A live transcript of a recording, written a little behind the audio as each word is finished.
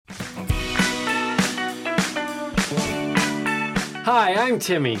Hi, I'm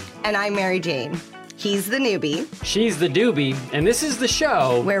Timmy. And I'm Marijane. He's the Noobie. She's the Doobie, and this is the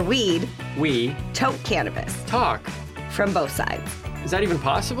show where we tote cannabis. Talk. From both sides. Is that even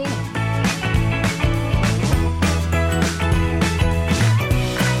possible?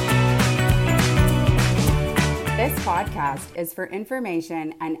 This podcast is for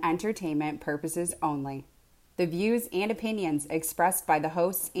information and entertainment purposes only. The views and opinions expressed by the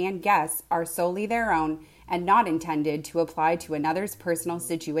hosts and guests are solely their own and not intended to apply to another's personal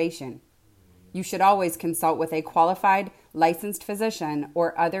situation. You should always consult with a qualified, licensed physician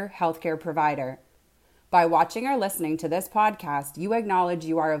or other healthcare provider. By watching or listening to this podcast, you acknowledge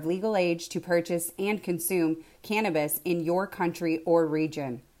you are of legal age to purchase and consume cannabis in your country or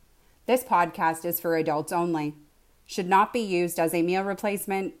region. This podcast is for adults only, should not be used as a meal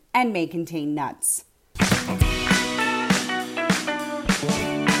replacement, and may contain nuts.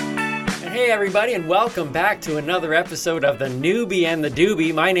 Hey everybody, and welcome back to another episode of the Noobie and the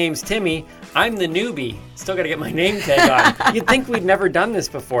Doobie. My name's Timmy. I'm the Noobie. Still got to get my name tag on. You'd think we'd never done this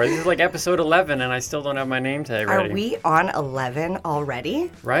before. This is like episode 11, and I still don't have my name tag ready. Are we on 11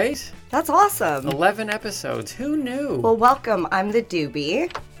 already? Right? That's awesome. 11 episodes. Who knew? Well, welcome. I'm the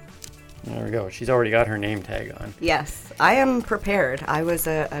Doobie. There we go. She's already got her name tag on. Yes, I am prepared. I was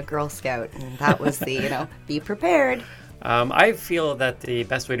a Girl Scout, and that was the, be prepared. I feel that the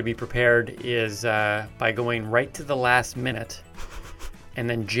best way to be prepared is by going right to the last minute and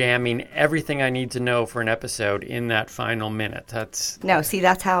then jamming everything I need to know for an episode in that final minute. That's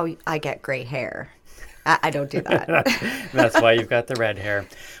how I get gray hair. I don't do that. That's why you've got the red hair.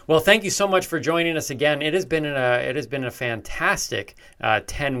 Well, thank you so much for joining us again. It has been a fantastic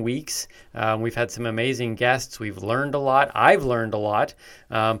 10 weeks. We've had some amazing guests. We've learned a lot. I've learned a lot.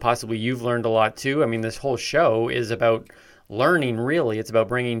 Possibly you've learned a lot too. I mean, this whole show is about learning, really. It's about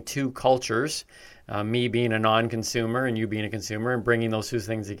bringing two cultures, me being a non-consumer and you being a consumer, and bringing those two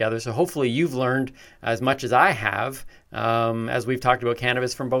things together. So hopefully you've learned as much as I have as we've talked about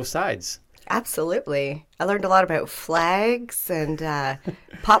cannabis from both sides. Absolutely. I learned a lot about flags and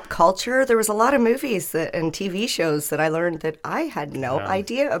pop culture. There was a lot of movies and TV shows that I learned that I had no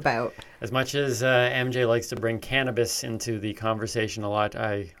idea about. As much as MJ likes to bring cannabis into the conversation a lot,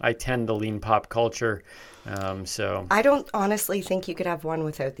 I tend to lean pop culture. So I don't honestly think you could have one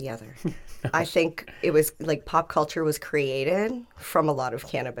without the other. I think it was like pop culture was created from a lot of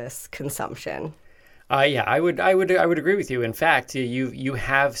cannabis consumption. Yeah, I would agree with you. In fact, you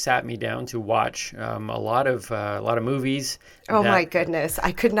have sat me down to watch a lot of movies. Oh my goodness!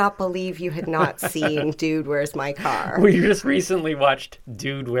 I could not believe you had not seen Dude, Where's My Car? We just recently watched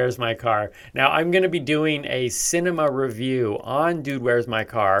Dude, Where's My Car. Now I'm going to be doing a cinema review on Dude, Where's My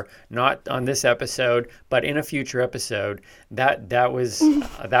Car, not on this episode, but in a future episode. That was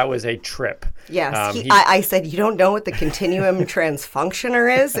a trip. Yes, I said, you don't know what the continuum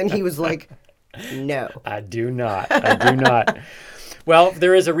transfunctioner is, and he was like, no. I do not. Well,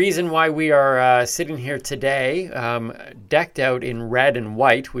 there is a reason why we are sitting here today, decked out in red and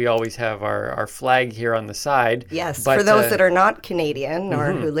white. We always have our flag here on the side. Yes, but, for those that are not Canadian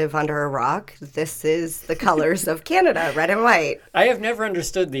or who live under a rock, this is the colors of Canada, red and white. I have never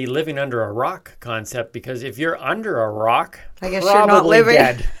understood the living under a rock concept, because if you're under a rock, I guess you're not living.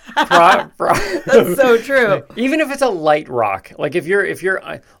 Dead. That's so true. Even if it's a light rock, like if you're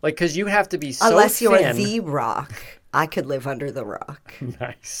like, because you have to be so unless thin. You're the rock. I could live under the rock.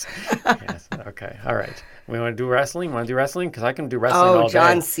 Nice. Yes. Okay. All right. We want to do wrestling? Want to do wrestling? Because I can do wrestling all day. Oh,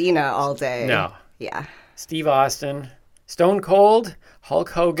 John Cena all day. No. Yeah. Steve Austin, Stone Cold, Hulk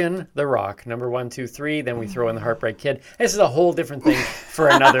Hogan, The Rock. Number 1, 2, 3. Then we throw in the Heartbreak Kid. This is a whole different thing for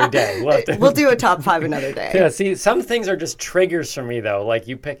another day. We'll do a top 5 another day. Yeah. See, some things are just triggers for me, though. Like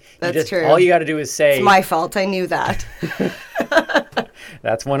you pick. That's true. All you got to do is say. It's my fault. I knew that.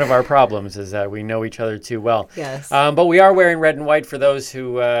 That's one of our problems, is that we know each other too well. Yes. But we are wearing red and white for those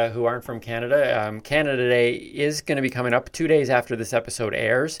who aren't from Canada. Canada Day is going to be coming up 2 days after this episode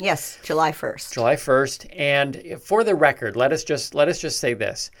airs. Yes, July 1st. July 1st. And for the record, let us just say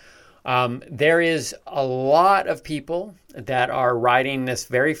this. There is a lot of people that are riding this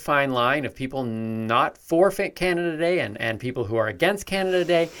very fine line of people not for Canada Day and people who are against Canada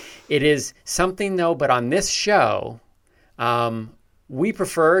Day. It is something, though, but on this show, we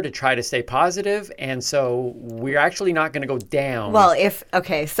prefer to try to stay positive, and so we're actually not going to go down. Well,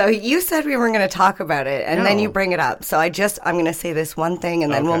 so you said we weren't going to talk about it, and then you bring it up. So I'm going to say this one thing,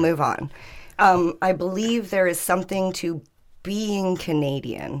 and then we'll move on. I believe there is something to being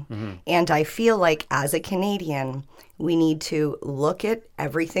Canadian, and I feel like as a Canadian, we need to look at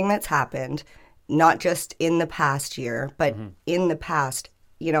everything that's happened, not just in the past year, but in the past,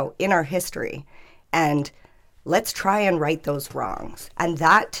 in our history, and let's try and right those wrongs. And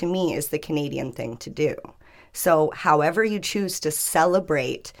that, to me, is the Canadian thing to do. So however you choose to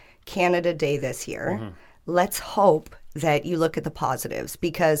celebrate Canada Day this year, let's hope that you look at the positives,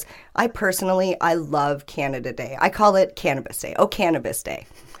 because I love Canada Day. I call it Cannabis Day. Oh, Cannabis Day.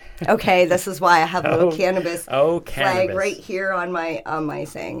 Okay, this is why I have a little cannabis flag right here on my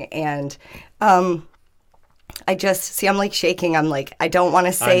thing. And I just, see, I'm like shaking. I'm like, I don't want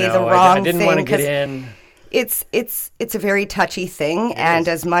to say the wrong thing. I didn't want to get in. It's a very touchy thing, and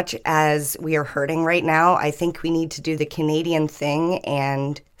as much as we are hurting right now, I think we need to do the Canadian thing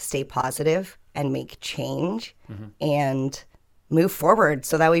and stay positive and make change and move forward,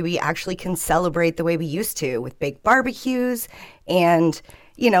 so that way we actually can celebrate the way we used to, with big barbecues and,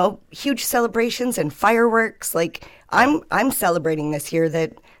 you know, huge celebrations and fireworks. Like, I'm celebrating this year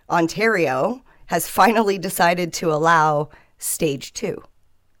that Ontario has finally decided to allow stage 2.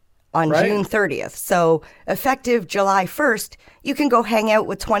 On June 30th. So effective July 1st, you can go hang out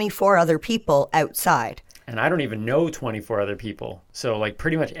with 24 other people outside. And I don't even know 24 other people. So like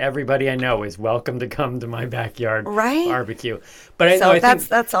pretty much everybody I know is welcome to come to my backyard barbecue. But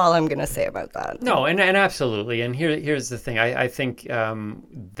that's all I'm going to say about that. No, and absolutely. And here's the thing. I think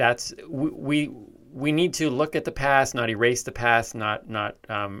we need to look at the past, not erase the past, not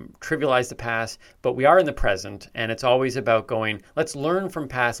trivialize the past, but we are in the present, and it's always about going, let's learn from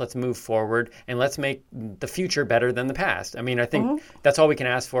past, let's move forward, and let's make the future better than the past. I mean, I think that's all we can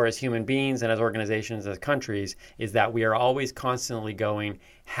ask for as human beings and as organizations, as countries, is that we are always constantly going,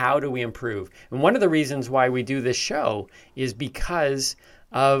 how do we improve? And one of the reasons why we do this show is because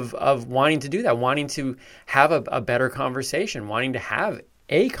of wanting to do that, wanting to have a better conversation, wanting to have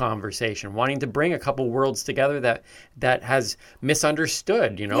a conversation, wanting to bring a couple worlds together that has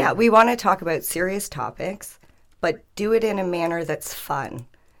misunderstood, you know? Yeah, we want to talk about serious topics, but do it in a manner that's fun.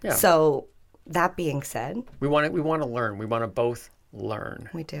 Yeah. So that being said, we want to learn. We want to both learn.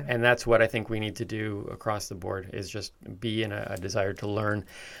 We do. And that's what I think we need to do across the board, is just be in a desire to learn.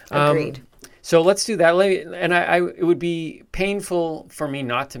 Agreed. So let's do that. And it would be painful for me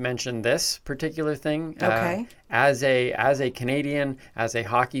not to mention this particular thing. Okay. As a Canadian, as a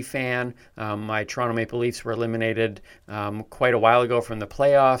hockey fan, my Toronto Maple Leafs were eliminated quite a while ago from the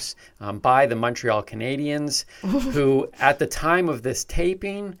playoffs by the Montreal Canadiens, who at the time of this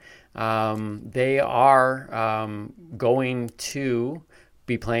taping, they are going to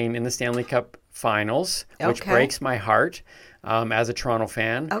be playing in the Stanley Cup Finals, which breaks my heart. As a Toronto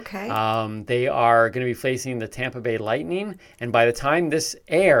fan. Okay. They are going to be facing the Tampa Bay Lightning, and by the time this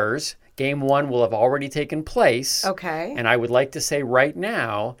airs, Game 1 will have already taken place. Okay. And I would like to say right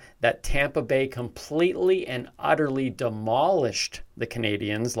now that Tampa Bay completely and utterly demolished the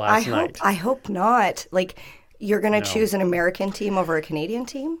Canadiens last night. I hope not. Like, you're going to choose an American team over a Canadian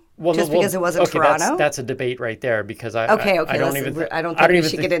team? Because it wasn't Toronto? That's a debate right there, because I don't think we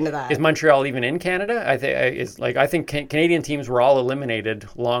should get into that. Is Montreal even in Canada? I think Canadian teams were all eliminated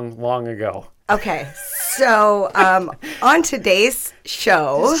long ago. Okay, so on today's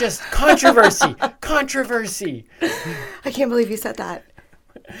show, it's just controversy. I can't believe you said that.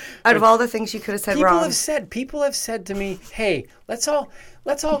 Out of all the things you could have said wrong, people have said to me, "Hey, let's all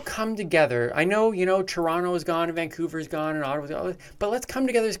come together. I know, Toronto is gone and Vancouver is gone and Ottawa's gone, but let's come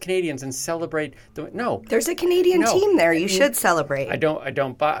together as Canadians and celebrate." There's a Canadian team there. You should celebrate. I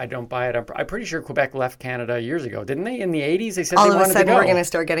don't buy it. I'm pretty sure Quebec left Canada years ago, didn't they? In the 80s, they said all they wanted to go. All of a sudden, we're going to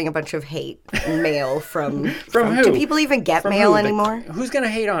start getting a bunch of hate mail from who? Do people even get mail anymore? Who's going to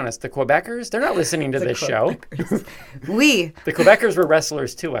hate on us? The Quebecers? They're not listening to this show. The Quebecers were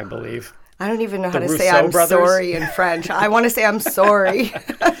wrestlers too, I believe. I don't even know how to say I'm sorry in French. I want to say I'm sorry.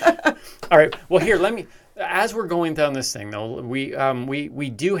 All right. Well, here, let me. As we're going down this thing, though, we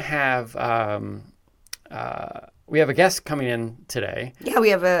do have we have a guest coming in today. Yeah, we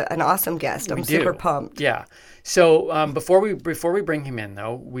have an awesome guest. I'm super pumped. Yeah. So before we bring him in,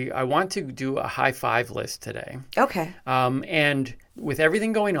 though, I want to do a high five list today. Okay. And with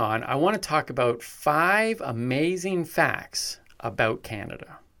everything going on, I want to talk about 5 amazing facts about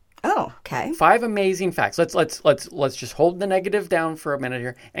Canada. Oh, okay. 5 amazing facts. Let's just hold the negative down for a minute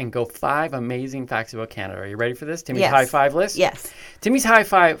here and go 5 amazing facts about Canada. Are you ready for this? Timmy's high five list? Yes. Timmy's high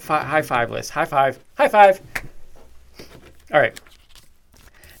five list. High five. High five. All right.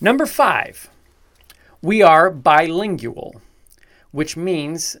 Number 5. We are bilingual, which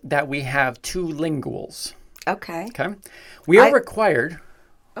means that we have 2 linguals. Okay. Okay. We are required.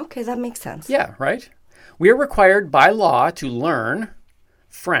 Okay, that makes sense. Yeah, right? We are required by law to learn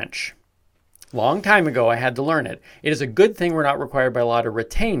French. Long time ago, I had to learn it. It is a good thing we're not required by law to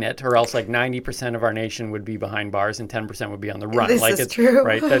retain it, or else like 90% of our nation would be behind bars and 10% would be on the run. This like is it's true.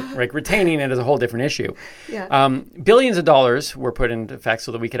 Right. Like retaining it is a whole different issue. Yeah. Billions of dollars were put into effect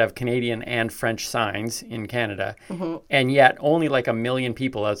so that we could have Canadian and French signs in Canada, and yet only like 1 million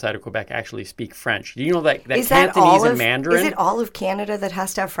people outside of Quebec actually speak French. Do you know that Cantonese and Mandarin? Is it all of Canada that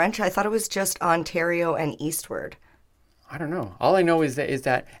has to have French? I thought it was just Ontario and eastward. I don't know. All I know is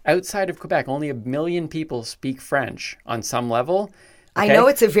that outside of Quebec, only 1 million people speak French on some level. Okay? I know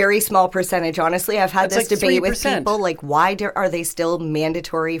it's a very small percentage. Honestly, I've had That's this like debate 3%. with people. Like, why are they still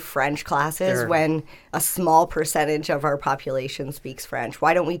mandatory French classes when a small percentage of our population speaks French?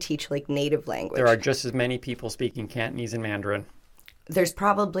 Why don't we teach like native language? There are just as many people speaking Cantonese and Mandarin. There's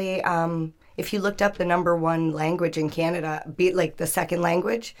probably, if you looked up the number one language in Canada, be like the second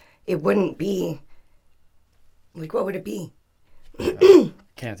language, it wouldn't be. Like, what would it be?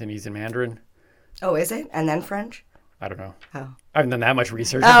 Cantonese and Mandarin. Oh, is it? And then French? I don't know. Oh. I haven't done that much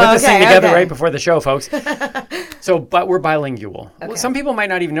research. I put this thing together right before the show, folks. But we're bilingual. Okay. Well, some people might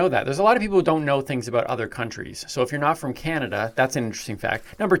not even know that. There's a lot of people who don't know things about other countries. So if you're not from Canada, that's an interesting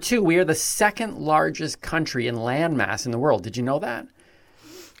fact. Number 2, we are the second largest country in landmass in the world. Did you know that?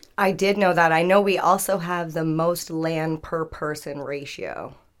 I did know that. I know we also have the most land per person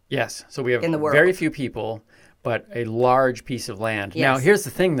ratio. Yes. So we have in the world. Very few people, but a large piece of land. Yes. Now, here's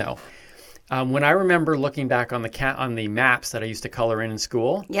the thing, though. When I remember looking back on the maps that I used to color in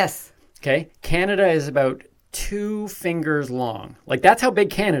school. Yes. Okay. Canada is about 2 fingers long. Like, that's how big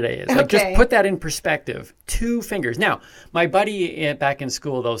Canada is. Like, just put that in perspective. 2 fingers. Now, my buddy back in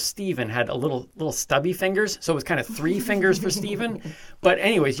school, though, Steven, had a little stubby fingers, so it was kind of 3 fingers for Steven. But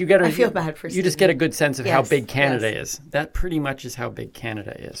anyways, I feel bad for Steven. You just get a good sense of how big Canada is. That pretty much is how big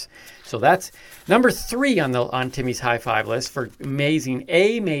Canada is. So that's number 3 on Timmy's high 5 list for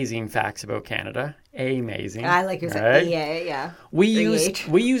amazing facts about Canada. Amazing. I like your right? Yeah. We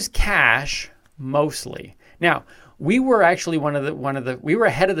use cash mostly. Now, we were actually we were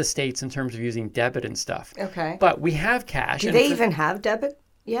ahead of the States in terms of using debit and stuff. Okay. But we have cash. Do they even have debit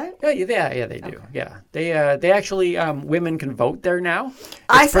yet? Yeah, they do. Okay. Yeah. They actually, women can vote there now.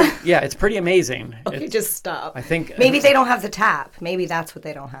 It's pretty amazing. Okay, just stop. I think maybe they don't have the tap. Maybe that's what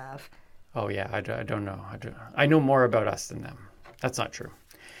they don't have. Oh, yeah. I don't know. I know more about us than them. That's not true.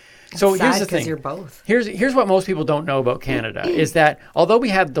 So here's the thing. You're both. Here's what most people don't know about Canada is that although we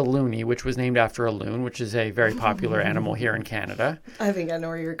have the loonie, which was named after a loon, which is a very popular animal here in Canada. I think I know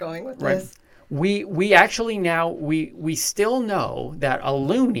where you're going with this. We actually now we still know that a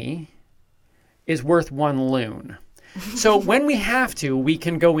loonie is worth 1 loon. So when we have to, we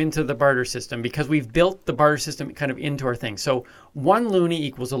can go into the barter system because we've built the barter system kind of into our thing. So 1 loonie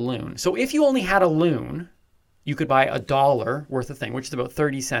equals a loon. So if you only had a loon, you could buy $1 worth of thing, which is about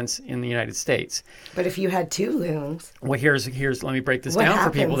 30 cents in the United States. But if you had 2 loons... Well, here's let me break this down for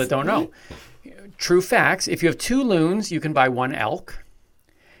people that don't know. True facts. If you have 2 loons, you can buy 1 elk.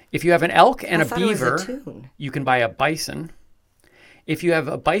 If you have an elk and a beaver, you can buy a bison. If you have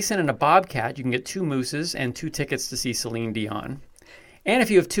a bison and a bobcat, you can get 2 mooses and 2 tickets to see Celine Dion. And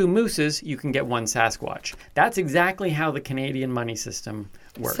if you have 2 mooses, you can get 1 Sasquatch. That's exactly how the Canadian money system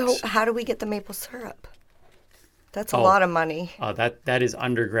works. So how do we get the maple syrup? That's a lot of money. That is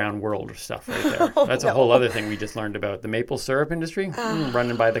underground world stuff right there. That's a whole other thing we just learned about. The maple syrup industry,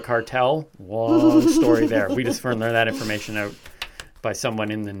 running by the cartel. Long story there. We just learned that information out by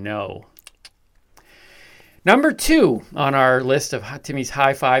someone in the know. Number 2 on our list of Timmy's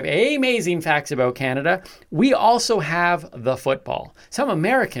high 5 amazing facts about Canada, we also have the football. Some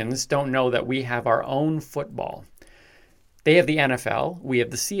Americans don't know that we have our own football. They have the NFL, we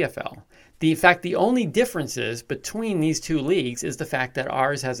have the CFL. In fact, the only differences between these 2 leagues is the fact that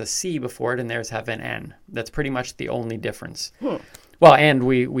ours has a C before it and theirs have an N. That's pretty much the only difference. Well, and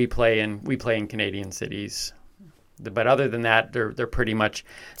we play in Canadian cities, but other than that, they're pretty much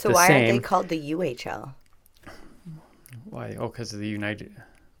the same. So why aren't they called the UHL? Why? Oh, because of the United.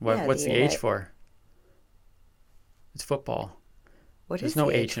 What's the H for? It's football. There's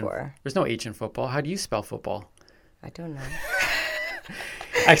no H for? There's no H in football. How do you spell football? I don't know.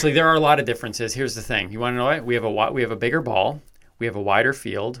 Actually, there are a lot of differences. Here's the thing. You want to know what? We have a bigger ball. We have a wider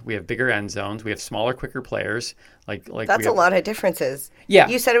field. We have bigger end zones. We have smaller, quicker players. That's a lot of differences. Yeah.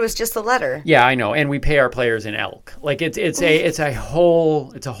 You said it was just a letter. Yeah, I know. And we pay our players in elk. Like it's a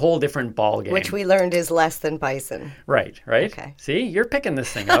whole different ball game. Which we learned is less than bison. Right. Okay. See, you're picking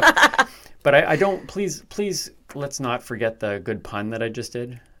this thing up. But I don't. Please, let's not forget the good pun that I just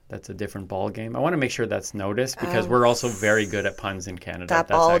did. That's a different ball game. I want to make sure that's noticed because we're also very good at puns in Canada. That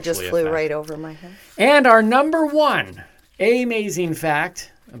ball just flew right over my head. And our number 1 amazing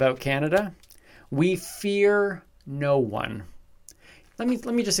fact about Canada, We fear no one. Let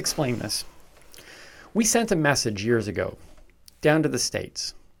me just explain this. We sent a message years ago down to the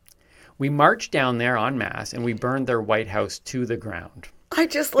States. We marched down there en masse and we burned their White House to the ground. I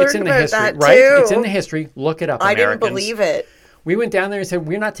just learned about history, that right? too. It's in the history. Look it up, Americans. I didn't believe it. We went down there and said,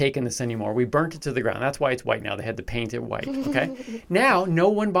 we're not taking this anymore. We burnt it to the ground. That's why it's white now. They had to paint it white, okay? Now, no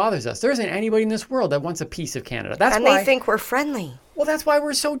one bothers us. There isn't anybody in this world that wants a piece of Canada. They think we're friendly. Well, that's why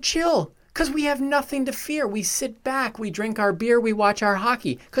we're so chill. Because we have nothing to fear. We sit back, we drink our beer, we watch our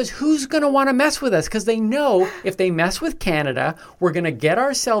hockey. Because who's going to want to mess with us? Because they know if they mess with Canada, we're going to get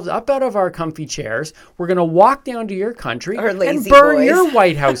ourselves up out of our comfy chairs. We're going to walk down to your country and burn your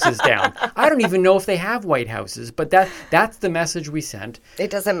White Houses down. I don't even know if they have White Houses, but that's the message we sent.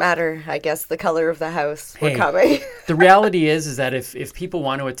 It doesn't matter, I guess, the color of the house. We're coming. The reality is that if people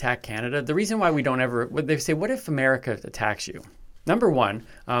want to attack Canada, the reason why we don't ever, they say, what if America attacks you? Number one,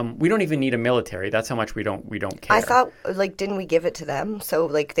 we don't even need a military. That's how much we don't care. I thought, didn't we give it to them? So,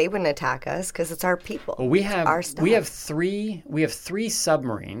 they wouldn't attack us because it's our people. Well, we have three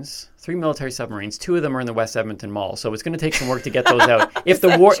submarines, 3 military submarines. 2 of them are in the West Edmonton Mall. So it's going to take some work to get those out. If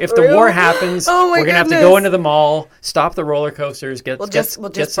the war happens, we're going to have to go into the mall, stop the roller coasters, get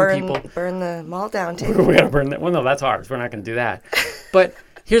some people. Burn the mall down too. We got to burn that. Well, no, that's ours. We're not going to do that. But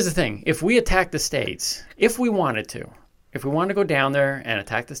here's the thing: if we attack the States, if we wanted to. If we wanted to go down there and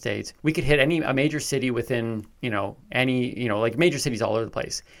attack the States, we could hit a major city within, major cities all over the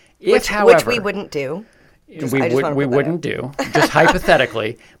place. Which we wouldn't do. We wouldn't do, just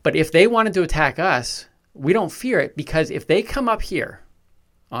hypothetically. But if they wanted to attack us, we don't fear it because if they come up here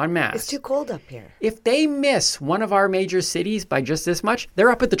en masse. It's too cold up here. If they miss one of our major cities by just this much, they're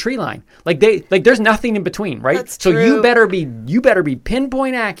up at the tree line. There's nothing in between, right? That's so true. you better be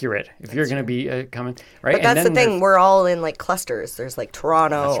pinpoint accurate if you're going to be coming, right? But that's the thing. We're all in clusters. There's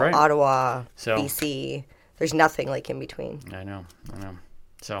Toronto, right. Ottawa, BC. There's nothing in between. I know.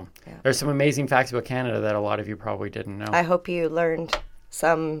 So there's some amazing facts about Canada that a lot of you probably didn't know. I hope you learned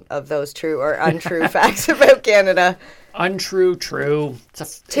some of those true or untrue facts about Canada. Untrue, true.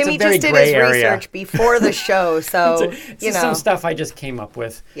 Timmy it's a very just did gray his area. Research before the show, so it's some stuff I just came up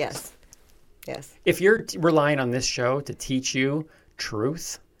with. Yes. If you're relying on this show to teach you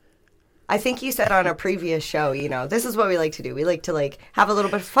truth, I think you said on a previous show, this is what we like to do. We like to have a little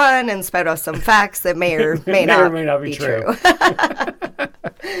bit of fun and spout off some facts that may or may not be true.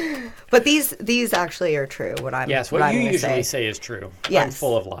 But these actually are true. What you usually say is true. Yes. I'm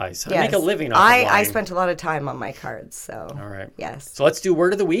full of lies. Yes. I make a living off of lying. I spent a lot of time on my cards, so. All right. Yes. So let's do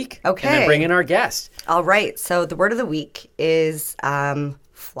word of the week. Okay. And then bring in our guest. All right. So the word of the week is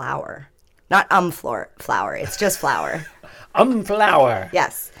flower. Not flower. It's just flower. Flower.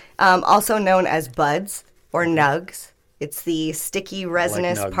 Yes. Also known as buds or nugs. It's the sticky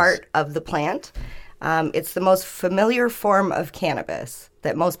resinous part of the plant. It's the most familiar form of cannabis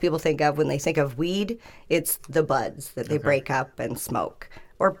that most people think of when they think of weed. It's the buds that they break up and smoke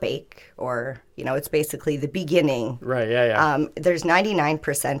or bake or, it's basically the beginning. Right, yeah. There's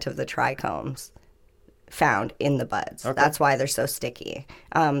 99% of the trichomes found in the buds. Okay. That's why they're so sticky.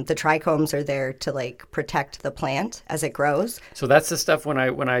 The trichomes are there to protect the plant as it grows. So that's the stuff when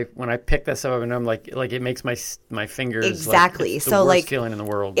I pick this up and I'm like it makes my fingers exactly. It's the worst feeling in the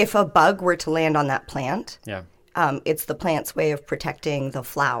world. If a bug were to land on that plant, yeah. It's the plant's way of protecting the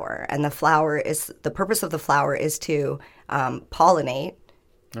flower, and the purpose of the flower is to pollinate,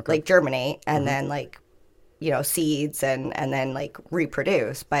 germinate, and then seeds and then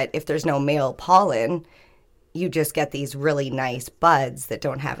reproduce. But if there's no male pollen, you just get these really nice buds that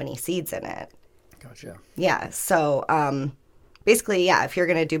don't have any seeds in it. Gotcha. Yeah. So basically, if you're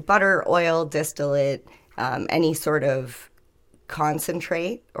going to do butter, oil, distillate, any sort of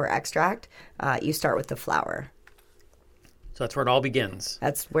concentrate or extract, you start with the flower. So that's where it all begins.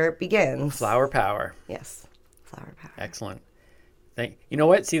 That's where it begins. Flower power. Yes. Flower power. Excellent. You know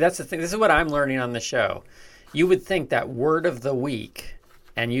what? See, that's the thing. This is what I'm learning on the show. You would think that word of the week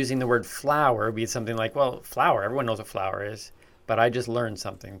and using the word flower would be something like, well, flower, everyone knows what flower is. But I just learned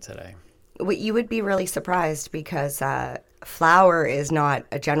something today. You would be really surprised because flower is not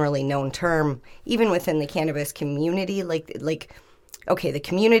a generally known term, even within the cannabis community. Okay, the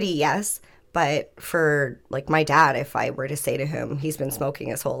community, yes. But for my dad, if I were to say to him, he's been smoking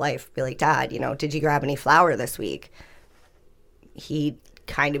his whole life, be like, Dad, did you grab any flower this week? He'd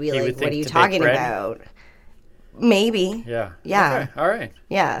kind of be like, what are you talking about? Maybe. Yeah. Yeah. Okay. All right.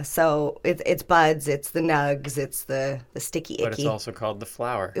 Yeah. So it's buds, it's the nugs, it's the sticky icky. But it's also called the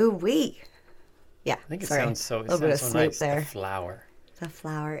flower. Ooh wee. Yeah. I think it sounds so a little bit of so snoop nice. there. The flower. The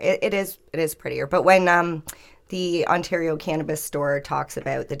flower. It is prettier. But when The Ontario Cannabis Store talks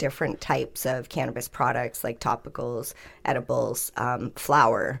about the different types of cannabis products like topicals, edibles,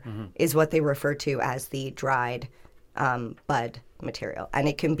 flower is what they refer to as the dried bud material. And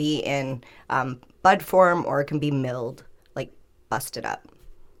it can be in bud form or it can be milled, like busted up,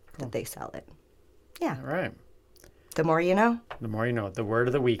 that they sell it. Yeah. All right. The more you know. The more you know. The word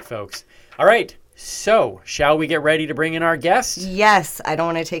of the week, folks. All right. So, shall we get ready to bring in our guest? Yes. I don't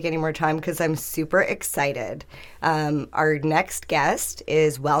want to take any more time because I'm super excited. Our next guest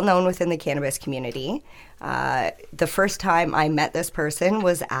is well known within the cannabis community. The first time I met this person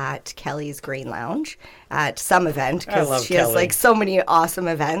was at Kelly's Green Lounge at some event because she has like so many awesome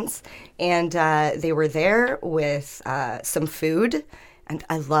events. And they were there with some food. And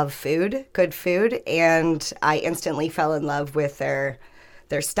I love food, good food. And I instantly fell in love with their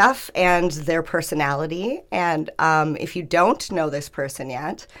stuff and their personality. And if you don't know this person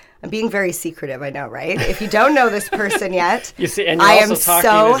yet, I'm being very secretive, I know, right? If you don't know this person yet, you see, and you're I also am talking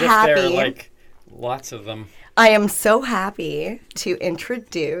so as if happy. there are, like, lots of them. I am so happy to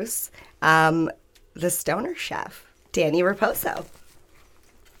introduce the stoner chef, Danny Raposo.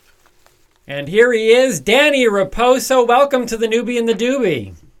 And here he is, Danny Raposo. Welcome to the Noobie and the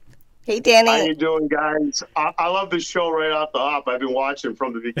Doobie. Hey, Danny. How you doing, guys? I love this show right off the hop. I've been watching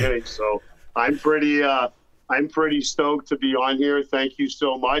from the beginning, so I'm pretty stoked to be on here. Thank you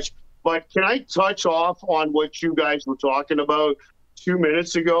so much. But can I touch off on what you guys were talking about 2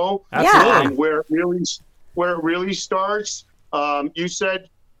 minutes ago? Absolutely. Where it really starts. You said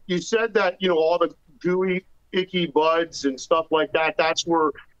that all the gooey, icky buds and stuff like that. That's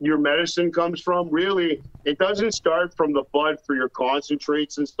where your medicine comes from. Really, it doesn't start from the bud for your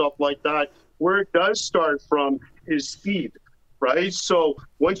concentrates and stuff like that. Where it does start from is seed, right? So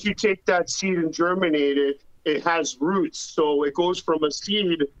once you take that seed and germinate it, it has roots. So it goes from a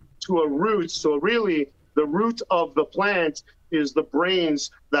seed to a root. So really, the root of the plant is the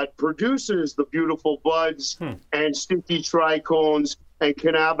brains that produces the beautiful buds and sticky trichomes and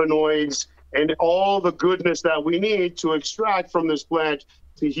cannabinoids and all the goodness that we need to extract from this plant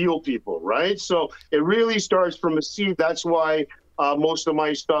to heal people, right? So it really starts from a seed. That's why most of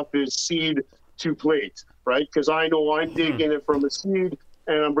my stuff is seed to plate, right? Because I know I'm taking it from a seed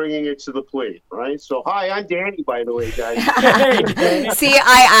and I'm bringing it to the plate, right? So, hi, I'm Danny, by the way, guys. See,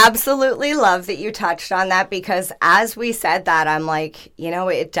 I absolutely love that you touched on that because as we said that, I'm like,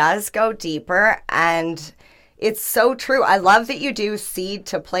 it does go deeper and it's so true. I love that you do seed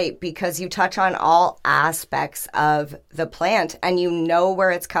to plate because you touch on all aspects of the plant and you know where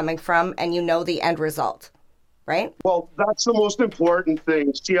it's coming from and you know the end result, right? Well, that's the most important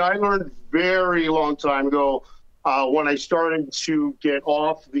thing. See, I learned very long time ago when I started to get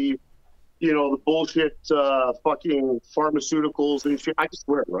off the bullshit fucking pharmaceuticals and shit. I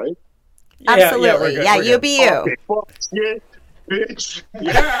swear, right? Absolutely. Yeah, you be you. Okay, fuck shit. Bitch.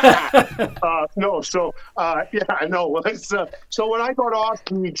 Yeah. No. So, yeah, no. So when I got off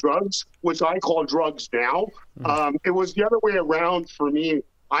the drugs, which I call drugs now, it was the other way around for me.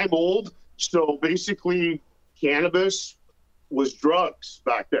 I'm old. So basically cannabis was drugs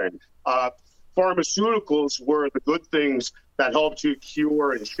back then. Pharmaceuticals were the good things that helped you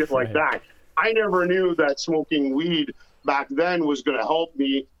cure and shit like that. I never knew that smoking weed back then was going to help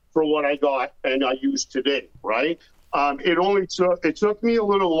me for what I got and I use today. Right. It took me a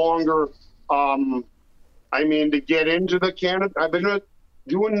little longer, to get into the cannabis. I've been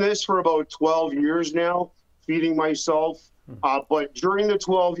doing this for about 12 years now, feeding myself. But during the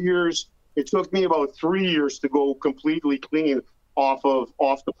 12 years, it took me about 3 years to go completely clean off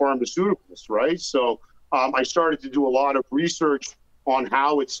the pharmaceuticals, right? So I started to do a lot of research on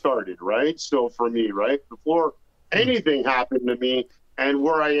how it started, right? So for me, right, before anything happened to me, and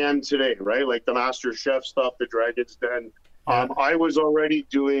where I am today, right? Like the Master Chef stuff, the Dragon's Den. I was already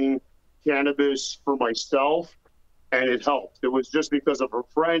doing cannabis for myself, and it helped. It was just because of a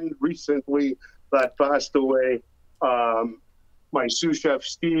friend recently that passed away. My sous chef,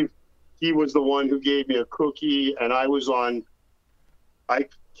 Steve, he was the one who gave me a cookie, and I was on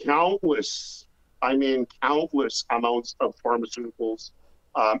countless amounts of pharmaceuticals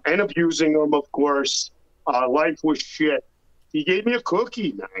and abusing them, of course. Life was shit. He gave me a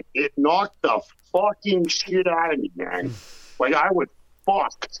cookie, man. It knocked the fucking shit out of me, man. Like, I was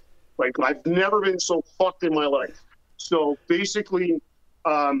fucked. Like, I've never been so fucked in my life. So, basically,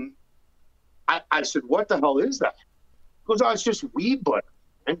 I said, what the hell is that? He goes, oh, it's just weed butter.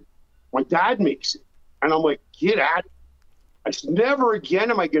 And my dad makes it. And I'm like, get at it. I said, never again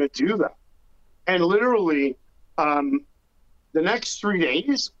am I going to do that. And literally, the next 3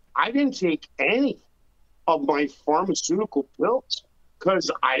 days, I didn't take any of my pharmaceutical pills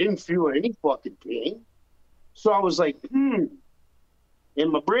because I didn't feel any fucking pain. So I was like, in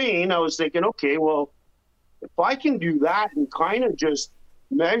my brain, I was thinking, okay, well, if I can do that and kind of just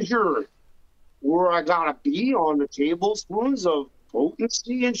measure where I gotta be on the tablespoons of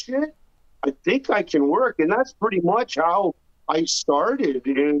potency and shit, I think I can work. And that's pretty much how I started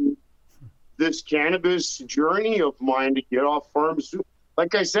in this cannabis journey of mine to get off pharmaceuticals.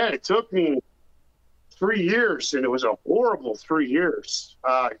 Like I said, it took me 3 years, and it was a horrible 3 years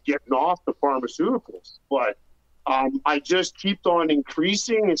getting off the pharmaceuticals. But I just kept on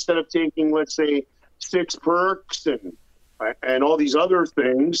increasing. Instead of taking, let's say, 6 perks and all these other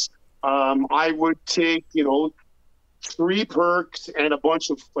things, I would take, 3 perks and a bunch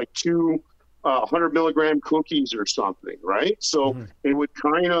of like 2 100 milligram cookies or something, right? So it would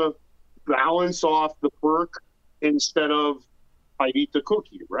kind of balance off the perk instead of I eat the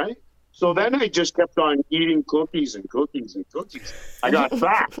cookie, right? So then I just kept on eating cookies and cookies and cookies. I got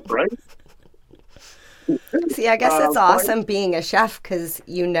fat, right? See, I guess it's awesome being a chef because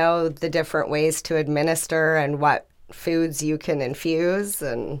you know the different ways to administer and what foods you can infuse.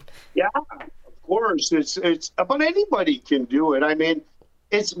 And yeah, of course, it's but anybody can do it. I mean,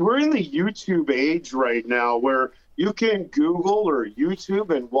 we're in the YouTube age right now where you can Google or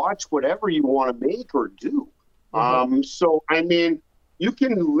YouTube and watch whatever you want to make or do. So I mean, you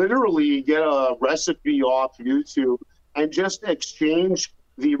can literally get a recipe off YouTube and just exchange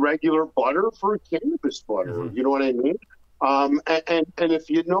the regular butter for cannabis butter. You know what I mean? And if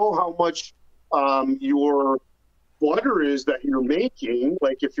you know how much your butter is that you're making,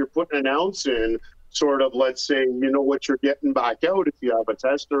 like if you're putting an ounce in, sort of, let's say, you know what you're getting back out. If you have a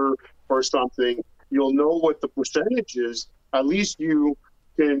tester or something, you'll know what the percentage is. At least you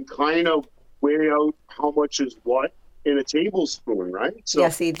can kind of weigh out how much is what in a tablespoon, right? So yeah,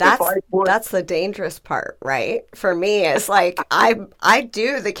 see, that's the dangerous part, right? For me, it's like I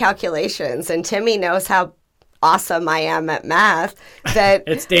do the calculations, and Timmy knows how awesome I am at math. That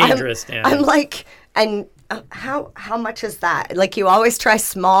it's dangerous, I'm like, and how much is that? Like, you always try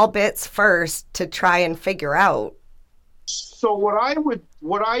small bits first to try and figure out. So what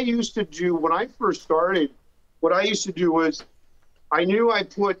I used to do when I first started, what I used to do was I knew I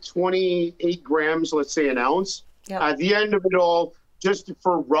put 28 grams, let's say an ounce. Yep. At the end of it all, just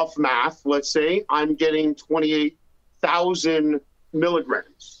for rough math, let's say I'm getting 28,000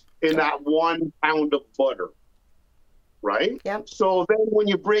 milligrams in that 1 pound of butter, right? Yep. So then when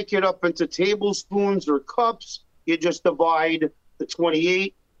you break it up into tablespoons or cups, you just divide the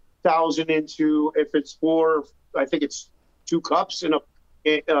 28,000 into, if it's 4, I think it's 2 cups in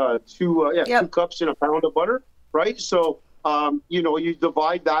a 2 cups in a pound of butter, right? So you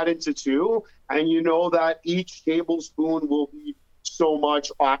divide that into 2, and you know that each tablespoon will be so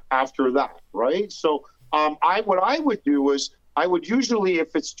much after that, right? So what I would do is I would usually,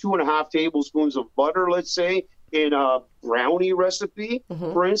 if it's 2.5 tablespoons of butter, let's say, in a brownie recipe,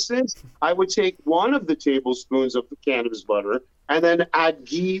 for instance, I would take 1 of the tablespoons of the cannabis butter and then add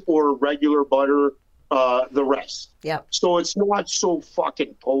ghee or regular butter, the rest. Yep. So it's not so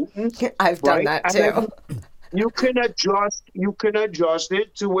fucking potent. I've done that too. You can adjust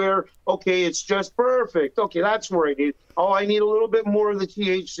it to where, okay, it's just perfect. Okay, that's where I need. Oh, I need a little bit more of the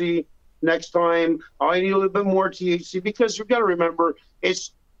THC next time. Oh, I need a little bit more THC, because you've got to remember,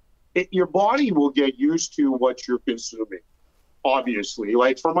 your body will get used to what you're consuming. Obviously,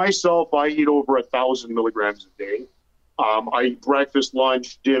 like for myself, I eat over 1,000 milligrams a day. I eat breakfast,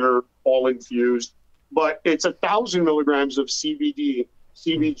 lunch, dinner, all infused, but it's 1,000 milligrams of CBD,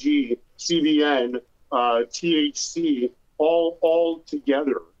 CBG, CBN, THC, all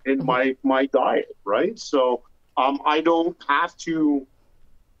together in my diet, right? So I don't have to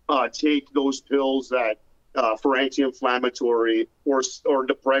take those pills that for anti-inflammatory or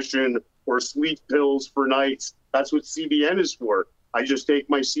depression or sleep pills for nights. That's what CBN is for. I just take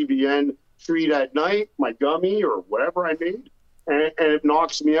my CBN treat at night, my gummy or whatever I need, and it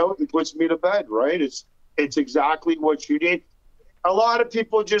knocks me out and puts me to bed, right? It's exactly what you need. A lot of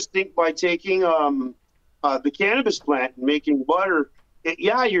people just think by taking the cannabis plant and making butter,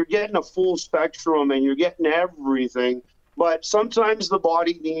 you're getting a full spectrum and you're getting everything. But sometimes the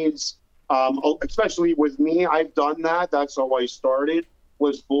body needs, especially with me, I've done that. That's how I started,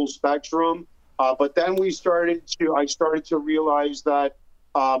 was full spectrum. But then I started to realize that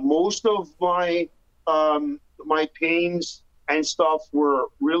most of my pains and stuff were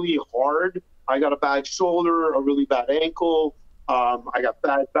really hard. I got a bad shoulder, a really bad ankle. I got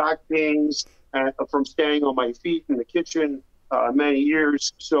bad back pains from standing on my feet in the kitchen many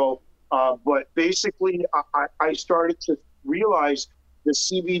years. So, but basically, I started to realize the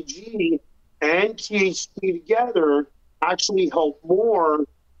CBG and THC together actually help more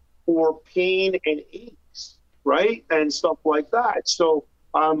for pain and aches. right? And stuff like that. So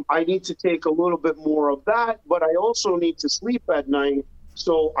I need to take a little bit more of that, but I also need to sleep at night.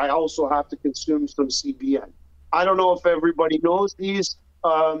 So I also have to consume some CBN. I don't know if everybody knows these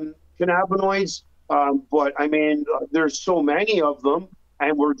cannabinoids, but I mean, there's so many of them,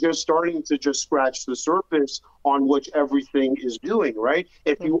 and we're just starting to just scratch the surface on which everything is doing, right?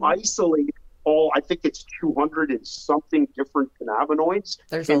 If you isolate I think it's 200 and something different cannabinoids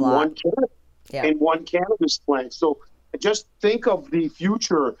in one cannabis plant. So just think of the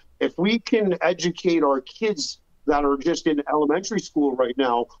future. If we can educate our kids that are just in elementary school right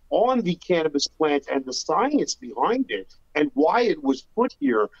now on the cannabis plant and the science behind it and why it was put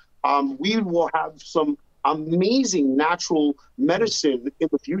here, we will have some amazing natural medicine in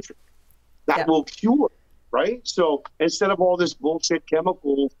the future that will cure, right? So instead of all this bullshit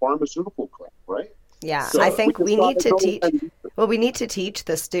chemical pharmaceutical crap, right? Yeah, so I think we need to teach. Well, we need to teach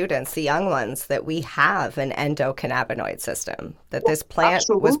the students, the young ones, that we have an endocannabinoid system, that this plant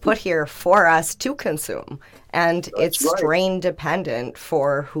was put here for us to consume. And it's strain dependent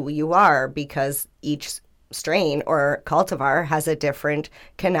for who you are, because each strain or cultivar has a different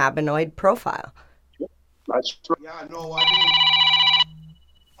cannabinoid profile. That's true. Yeah, no, I mean,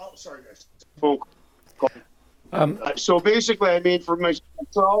 oh, sorry, guys. Phone call. So basically, I mean, for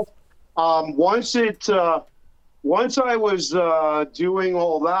myself, once I was doing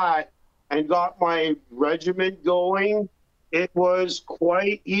all that and got my regiment going, it was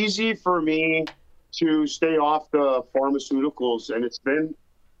quite easy for me to stay off the pharmaceuticals. And it's been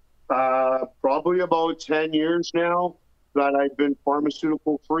probably about 10 years now that I've been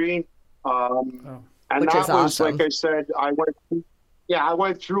pharmaceutical free. And which that is was, awesome. like I said, I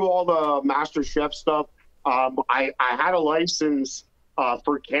went through all the Master Chef stuff. I had a license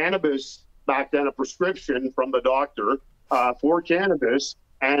for cannabis back then, a prescription from the doctor for cannabis,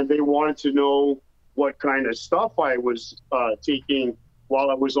 and they wanted to know what kind of stuff I was taking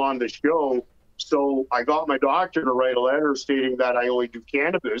while I was on the show. So I got my doctor to write a letter stating that I only do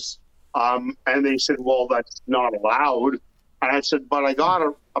cannabis, and they said, well, that's not allowed. And I said, but I got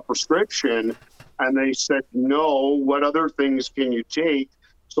a prescription, and they said, no, what other things can you take?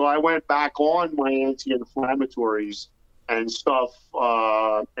 So I went back on my anti-inflammatories and stuff,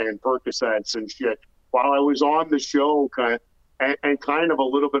 and Percocets and shit while I was on the show, kind of a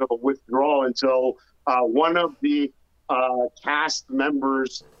little bit of a withdrawal until one of the cast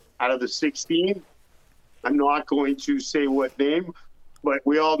members out of the 16, I'm not going to say what name, but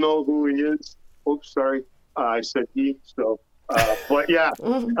we all know who he is. Oops, sorry, I said he. So, but yeah,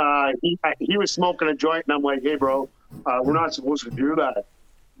 he was smoking a joint, and I'm like, hey, bro, we're not supposed to do that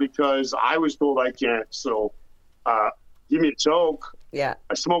because I was told I can't. So, give me a choke. Yeah.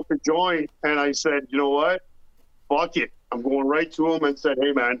 I smoked a joint, and I said, you know what? Fuck it. I'm going right to him and said,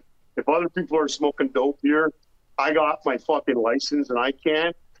 hey, man, if other people are smoking dope here, I got my fucking license and I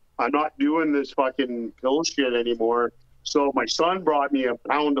can't. I'm not doing this fucking pill shit anymore. So my son brought me a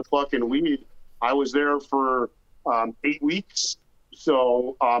pound of fucking weed. I was there for 8 weeks.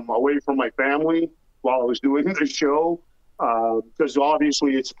 So away from my family while I was doing the show. Because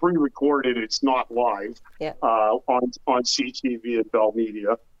obviously it's pre-recorded, it's not live on CTV and Bell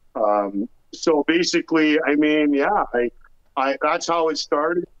Media. So basically, I mean, yeah, I that's how it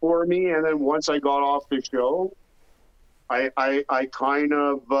started for me. And then once I got off the show, I kind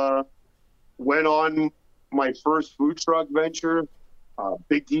of went on my first food truck venture,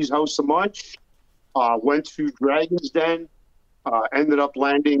 Big D's House of Munch, went to Dragon's Den, ended up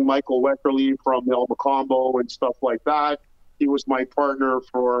landing Michael Weckerly from El Macombo and stuff like that. He was my partner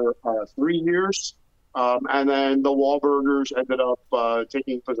for 3 years. And then the Wahlburgers ended up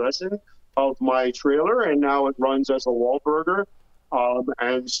taking possession of my trailer, and now it runs as a Wahlburger.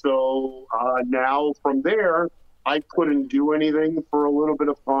 And so now from there, I couldn't do anything for a little bit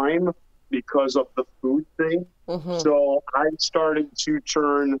of time because of the food thing. Mm-hmm. So I started to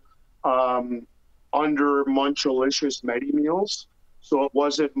turn under Munchalicious Medi Meals. So it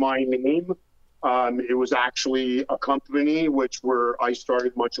wasn't my name. It was actually a company where I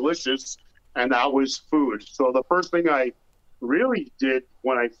started Munchalicious, and that was food. So the first thing I really did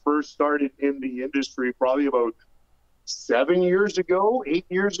when I first started in the industry, probably about 8 years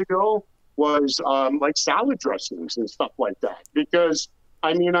ago, was like salad dressings and stuff like that. Because,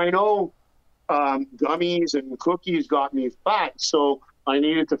 I mean, I know gummies and cookies got me fat, so I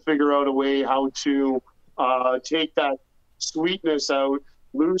needed to figure out a way how to take that sweetness out,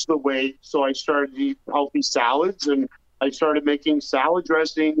 lose the weight. So I started to eat healthy salads, and I started making salad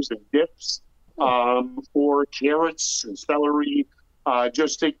dressings and dips for carrots and celery,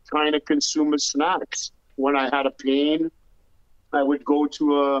 just to kind of consume as snacks. When I had a pain, I would go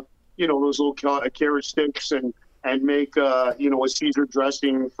to those little carrot sticks and make, a Caesar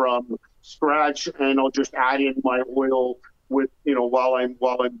dressing from scratch. And I'll just add in my oil with, while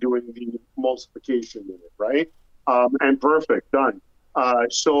I'm doing the emulsification in it. Right. And perfect. Done.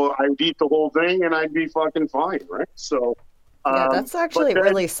 So I'd eat the whole thing and I'd be fucking fine. Right. So, yeah, that's actually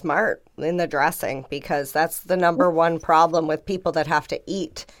really smart in the dressing, because that's the number one problem with people that have to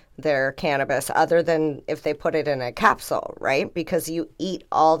eat their cannabis, other than if they put it in a capsule, right? Because you eat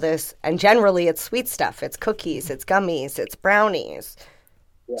all this, and generally it's sweet stuff. It's cookies, it's gummies, it's brownies.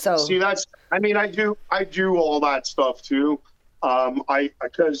 Yeah. So see, I do all that stuff too.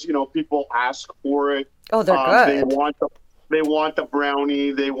 Because people ask for it. Oh, they're good. They want the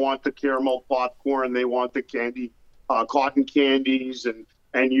brownie, they want the caramel popcorn, they want the candy. Cotton candies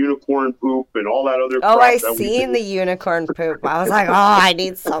and unicorn poop and all that other crap. Oh, I seen the unicorn poop. I was like, oh, I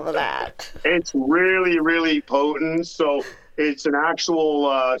need some of that. It's really, really potent. So it's an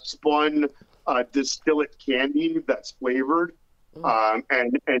actual spun distillate candy that's flavored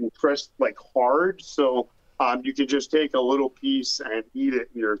and pressed like hard. So you can just take a little piece and eat it,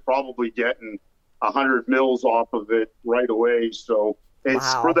 and you're probably getting 100 mils off of it right away. So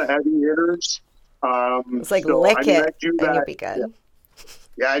it's for the heavy hitters. It's like lick it and you'll be good.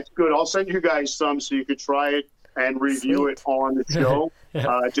 Yeah, it's good. I'll send you guys some so you could try it and review it on the show.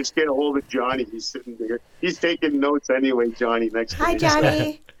 Just get a hold of Johnny. He's sitting there. He's taking notes anyway, Johnny. Next to Hi, me.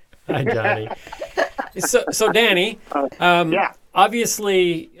 Johnny. Hi, Johnny. So Danny,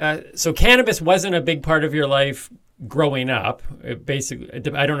 obviously, so cannabis wasn't a big part of your life growing up. Basically,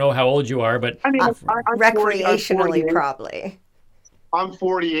 I don't know how old you are, but I mean, I'm recreationally, probably. I'm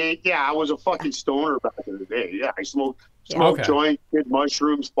 48. Yeah, I was a fucking stoner back in the day. Yeah, I smoked joints, did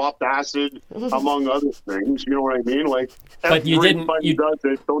mushrooms, popped acid, among other things. You know what I mean? Like, but you didn't. You does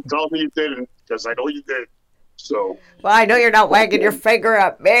it. Don't tell me you didn't, because I know you did. So. Well, I know you're not wagging your finger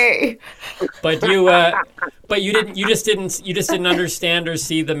at me. But you didn't. You just didn't understand or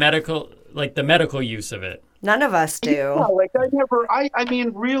see the medical use of it. None of us do. Yeah, like I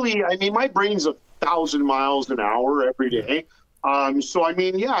mean, really, my brain's 1,000 miles an hour every day. So,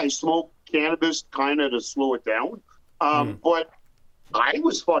 I smoke cannabis kind of to slow it down. But I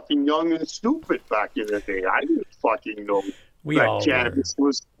was fucking young and stupid back in the day. I didn't fucking know that cannabis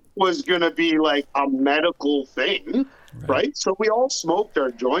was going to be like a medical thing, right? So we all smoked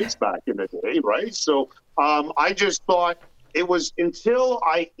our joints back in the day, right? So I just thought it was until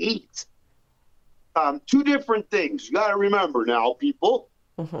I ate two different things. You got to remember now, people.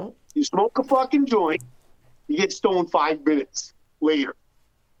 Mm-hmm. You smoke a fucking joint. You get stoned 5 minutes later.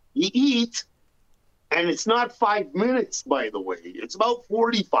 You eat, and it's not 5 minutes, by the way. It's about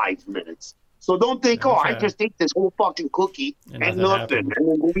 45 minutes. So don't think, I just ate this whole fucking cookie and nothing. And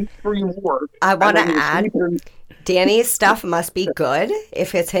then we'll eat 3 more. I want to add, Danny's stuff must be good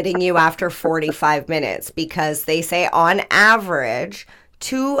if it's hitting you after 45 minutes, because they say on average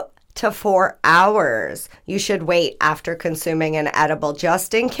 2 to 4 hours you should wait after consuming an edible,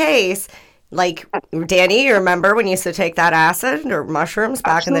 just in case. Like, Danny, you remember when you used to take that acid or mushrooms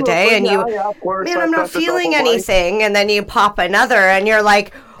back in the day, and I'm not feeling anything, and then you pop another, and you're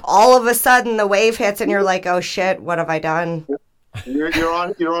like, all of a sudden the wave hits, and you're like, oh shit, what have I done? You're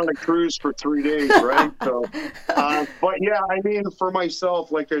on a cruise for 3 days, right? So, but yeah, for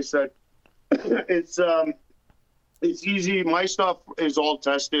myself, like I said, it's easy. My stuff is all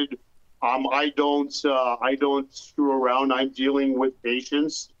tested. I don't screw around. I'm dealing with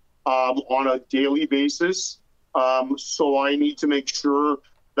patients on a daily basis. So I need to make sure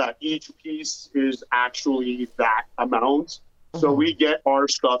that each piece is actually that amount. Mm-hmm. So we get our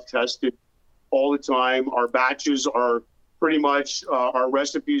stuff tested all the time. Our batches are pretty much, our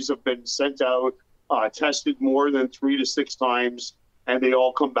recipes have been sent out, tested more than 3 to 6 times, and they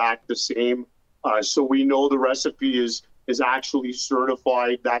all come back the same. So we know the recipe is actually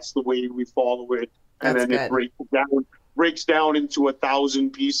certified. That's the way we follow it. And then it breaks down into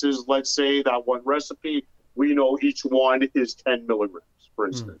 1,000 pieces. Let's say that one recipe, we know each one is 10 milligrams, for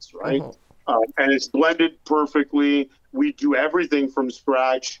instance, right? And it's blended perfectly. We do everything from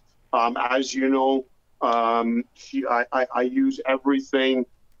scratch. As you know, I use everything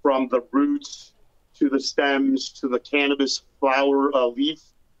from the roots to the stems to the cannabis flower leaf,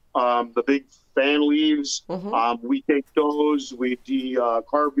 the big fan leaves. We take those, we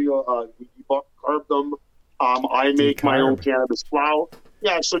decarb them. I make my own cannabis flower.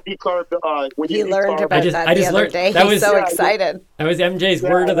 Yeah, so decarb. When he learned about that the other day. He's so excited. That was MJ's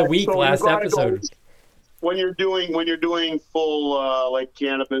word of the week last episode. When you're doing full like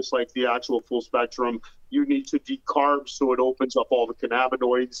cannabis, like the actual full spectrum, you need to decarb so it opens up all the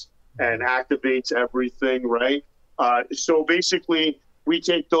cannabinoids and activates everything, right? So basically, we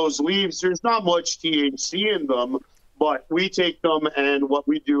take those leaves. There's not much THC in them, but we take them, and what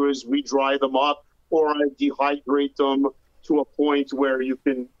we do is we dry them up, or I dehydrate them to a point where you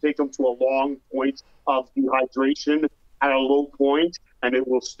can take them to a long point of dehydration at a low point, and it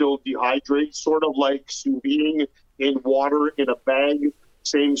will still dehydrate, sort of like sous videing in water in a bag.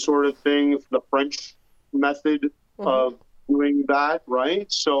 Same sort of thing, the French method of doing that,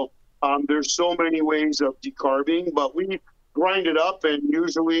 right? So there's so many ways of decarbing, but we grind it up, and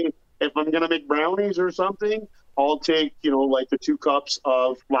usually if I'm going to make brownies or something, I'll take, like the 2 cups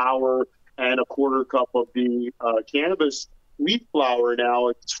of flour and a 1/4 cup of the cannabis wheat flour. Now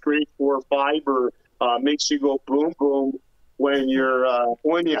it's straight for fiber, makes you go boom, boom when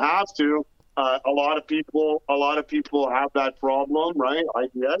when you have to. A lot of people have that problem, right? I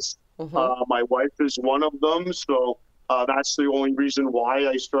guess. My wife is one of them. So that's the only reason why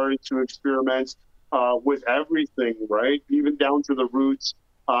I started to experiment with everything, right? Even down to the roots.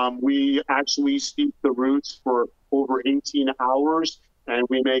 We actually steep the roots for over 18 hours, and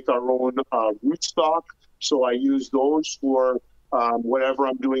we make our own root stock. So I use those for whatever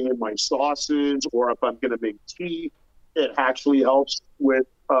I'm doing in my sauces, or if I'm going to make tea. It actually helps with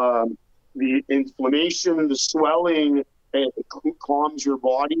the inflammation, the swelling, and it calms your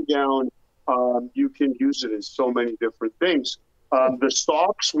body down. You can use it as so many different things. The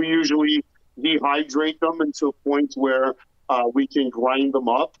stalks, we usually dehydrate them until a point where we can grind them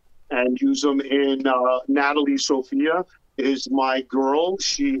up and use them in Natalie Sophia is my girl.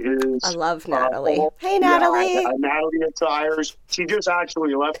 She is. I love Natalie. Hey, Natalie. Natalie at Tires. She just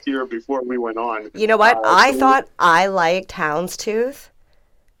actually left here before we went on. You know what? I thought I liked houndstooth,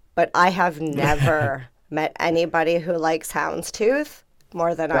 but I have never met anybody who likes houndstooth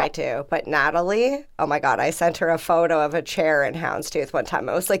more than I do. But Natalie, oh my God, I sent her a photo of a chair in houndstooth one time.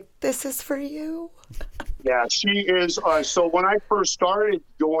 I was like, this is for you. Yeah, she is. So when I first started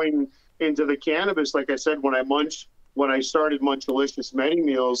going into the cannabis, like I said, when I started Munchalicious Many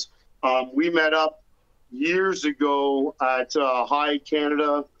Meals, we met up years ago at High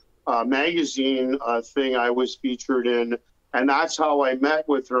Canada magazine thing I was featured in, and that's how I met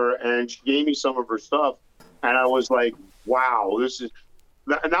with her, and she gave me some of her stuff, and I was like, wow,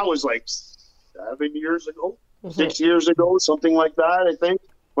 and that was like 7 years ago, 6 years ago, something like that, I think,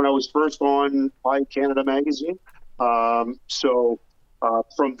 when I was first on High Canada magazine. So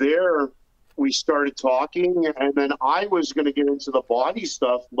from there, we started talking, and then I was going to get into the body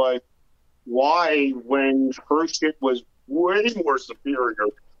stuff, but why, when her shit was way more superior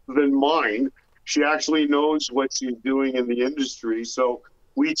than mine? She actually knows what she's doing in the industry. So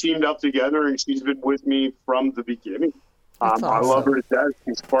we teamed up together, and she's been with me from the beginning. Awesome. I love her to death.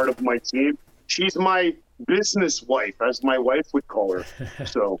 She's part of my team. She's my business wife, as my wife would call her.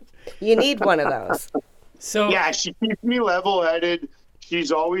 So you need one of those. So yeah, she keeps me level-headed.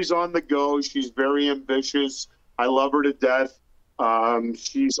 She's always on the go. She's very ambitious. I love her to death.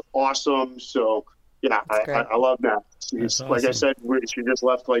 She's awesome. So yeah, I love that. She's awesome. Like I said, she just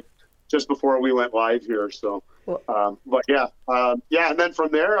left just before we went live here. So, but yeah. And then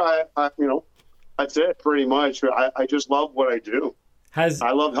from there, I that's it pretty much. I just love what I do.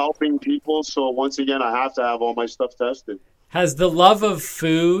 I love helping people. So once again, I have to have all my stuff tested. Has the love of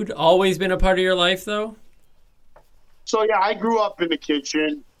food always been a part of your life, though? So yeah, I grew up in the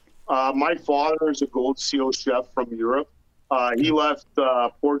kitchen. My father is a Gold Seal chef from Europe. He left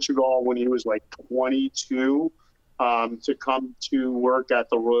Portugal when he was like 22 to come to work at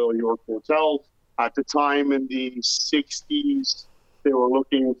the Royal York Hotel. At the time in the 60s, they were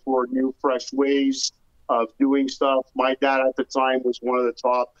looking for new, fresh ways of doing stuff. My dad at the time was one of the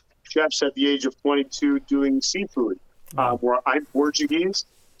top chefs at the age of 22 doing seafood. Where I'm Portuguese,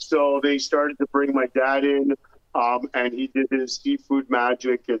 so they started to bring my dad in, and he did his seafood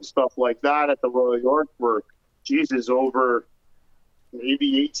magic and stuff like that at the Royal York for, over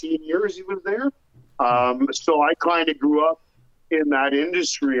maybe 18 years he was there. So I kind of grew up in that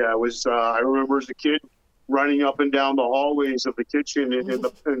industry. I remember as a kid running up and down the hallways of the kitchen in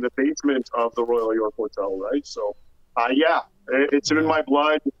the basement of the Royal York Hotel, right? So, it's in my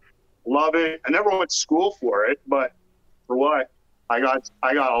blood. Love it. I never went to school for it, but for what? I got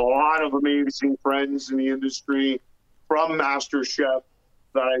a lot of amazing friends in the industry, from Master Chef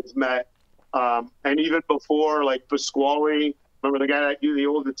that I've met, and even before, like Pasquale. Remember the guy the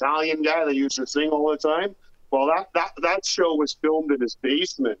old Italian guy that used to sing all the time? Well, that show was filmed in his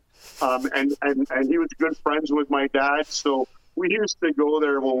basement, and he was good friends with my dad. So we used to go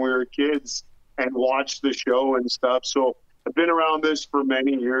there when we were kids and watch the show and stuff. So I've been around this for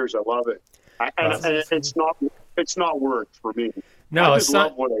many years. I love it, and it's it's not worked for me. No, I just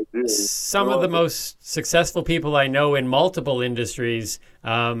love what I do. Some of the most successful people I know in multiple industries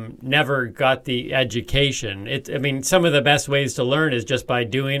never got the education. I mean, some of the best ways to learn is just by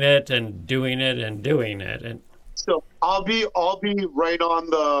doing it and doing it and doing it. And so I'll be right on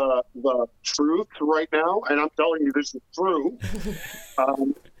the truth right now, and I'm telling you this is true.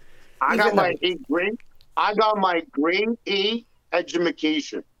 I got my grade 8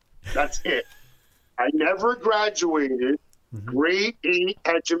 education. That's it. I never graduated. Grade 8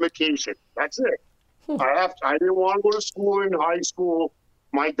 education. That's it. I didn't want to go to school in high school.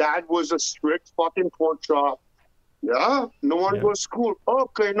 My dad was a strict fucking pork chop. Yeah, no one to go to school.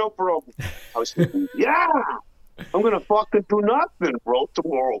 Okay, no problem. I was thinking, yeah, I'm gonna fucking do nothing, bro.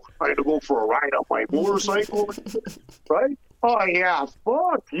 Tomorrow I had to go for a ride on my motorcycle, right? Oh yeah,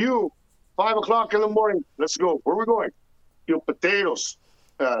 fuck you. 5 o'clock in the morning. Let's go. Where are we going? Potatoes.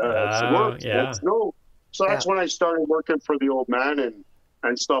 Let's go. So that's when I started working for the old man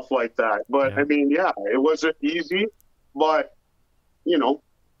and stuff like that. But I mean, it wasn't easy, but you know,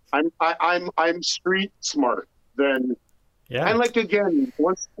 I'm street smart. Then, and like again,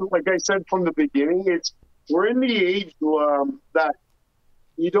 once like I said from the beginning, we're in the age that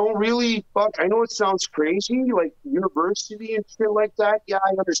you don't really fuck. I know it sounds crazy, like university and shit like that. Yeah,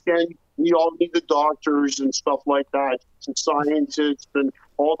 I understand. We all need the doctors and stuff like that, and scientists and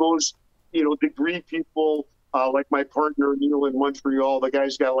all those. Degree people, like my partner, Neil in Montreal, the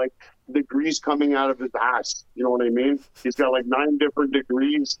guy's got like degrees coming out of his ass. You know what I mean? He's got like 9 different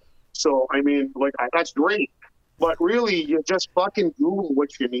degrees. So, I mean, like, that's great. But really, you just fucking Google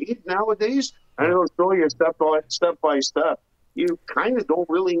what you need nowadays, and it'll show you step by step. You kind of don't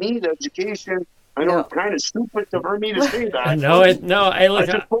really need education. I know it's kind of stupid for me to say that. I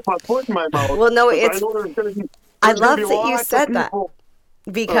just put my foot in my mouth. Well, no, I love that you said that.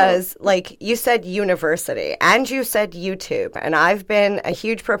 Because, like, you said university and you said YouTube, and I've been a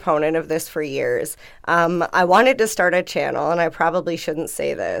huge proponent of this for years. I wanted to start a channel, and I probably shouldn't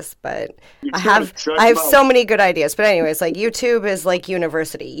say this, but I have so many good ideas. But anyways, like, YouTube is like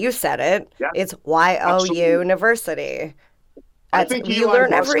university. You said it. Yeah, it's YOU University. I think you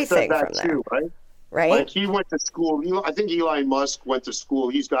learn everything from there. Too, right? Like, he went to school. I think Elon Musk went to school.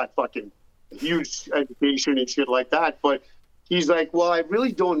 He's got fucking huge education and shit like that, but he's like, well, I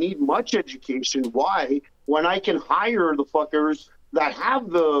really don't need much education. Why? When I can hire the fuckers that have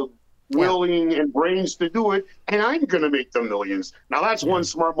the willing and brains to do it, and I'm going to make the millions. Now, that's one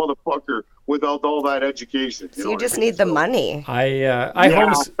smart motherfucker without all that education. You just need the money. I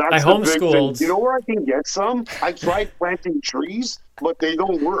homeschooled. You know where I can get some? I tried planting trees, but they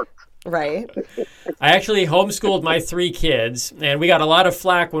don't work. Right. I actually homeschooled my 3 kids, and we got a lot of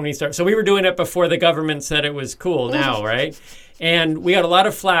flack when we started. So we were doing it before the government said it was cool now, right? And we got a lot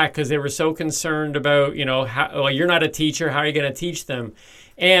of flack because they were so concerned about, you're not a teacher, how are you going to teach them?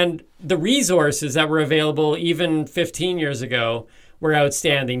 And the resources that were available even 15 years ago were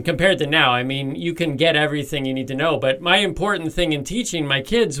outstanding compared to now. I mean, you can get everything you need to know. But my important thing in teaching my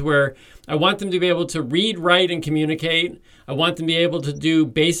kids were I want them to be able to read, write, and communicate. I want them to be able to do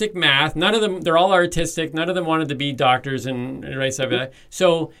basic math. None of them, they're all artistic. None of them wanted to be doctors and write stuff like that.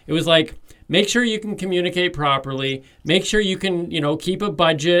 So it was like, make sure you can communicate properly. Make sure you can, keep a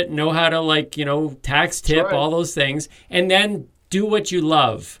budget, know how to tax tip, all those things. And then do what you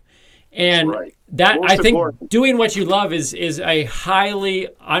love. And that I think doing what you love is a highly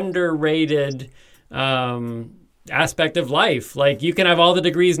underrated aspect of life. Like, you can have all the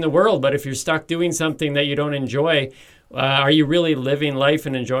degrees in the world, but if you're stuck doing something that you don't enjoy, are you really living life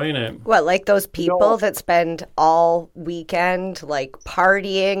and enjoying it? What, like those people that spend all weekend like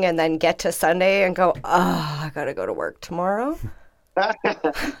partying and then get to Sunday and go, I gotta go to work tomorrow?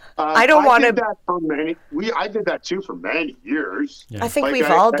 I don't want to. I did that too for many years. Yeah. I think we've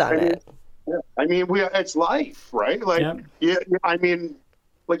all done it. Yeah. I mean, it's life, right? Like, I mean,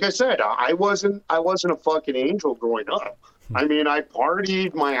 like I said, I wasn't a fucking angel growing up. I mean, I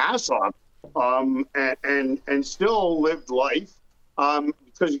partied my ass off, and still lived life,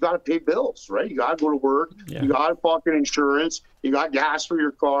 because you got to pay bills, right? You got to go to work. Yeah. You got fucking insurance. You got gas for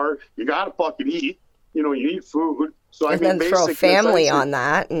your car. You got to fucking eat. You need food. So and then throw a family on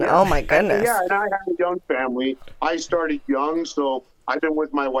that, and oh my goodness. And I had a young family. I started young, so I've been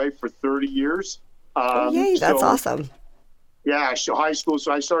with my wife for 30 years. Yay, that's awesome. Yeah, high school.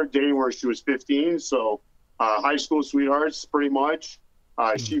 So I started dating when she was 15. So high school sweethearts, pretty much.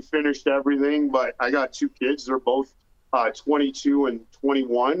 She finished everything, but I got 2 kids. They're both 22 and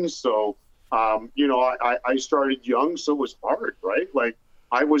 21. So, I started young, so it was hard, right? Like,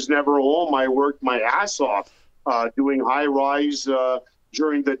 I was never home. I worked my ass off doing high-rise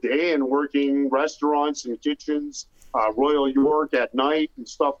during the day and working restaurants and kitchens, Royal York at night and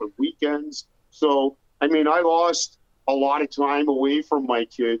stuff on weekends. So, I mean, I lost a lot of time away from my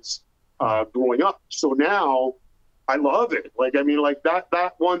kids growing up. So now I love it. Like, I mean, like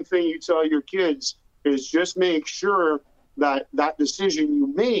that one thing you tell your kids is just make sure that decision you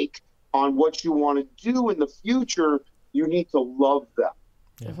make on what you want to do in the future, you need to love them.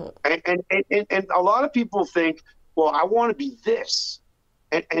 Yeah. And a lot of people think, well, I want to be this.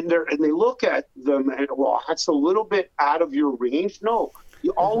 And they look at them and, well, that's a little bit out of your range. No,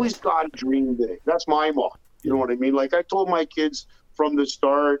 you always got to dream big. That's my motto. You know what I mean? Like I told my kids from the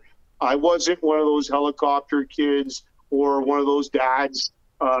start, I wasn't one of those helicopter kids or one of those dads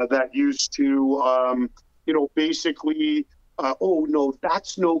that used to, basically, oh, no,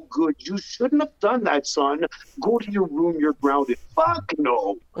 that's no good. You shouldn't have done that, son. Go to your room. You're grounded. Fuck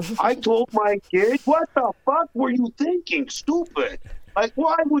no. I told my kid, what the fuck were you thinking? Stupid. Like,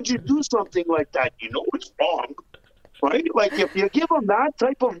 why would you do something like that? You know it's wrong, right? Like, if you give them that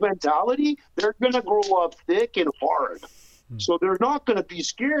type of mentality, they're going to grow up thick and hard. So they're not going to be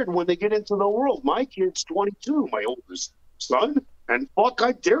scared when they get into the world. My kid's 22, my oldest son, and fuck,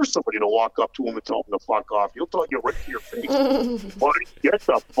 I dare somebody to walk up to him and tell him to fuck off. He'll tell you right to your face. Buddy, get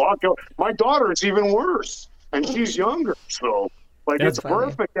the fuck out. My daughter is even worse, and she's younger. So, like, that's it's funny.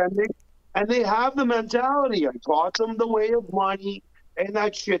 Perfect. And they have the mentality. I taught them the way of money and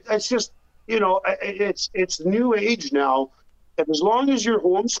that shit. That's just, it's new age now. And as long as you're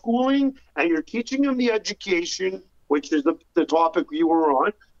homeschooling and you're teaching them the education, which is the topic you were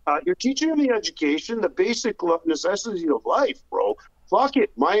on, you're teaching them the education, the basic necessity of life, bro. Fuck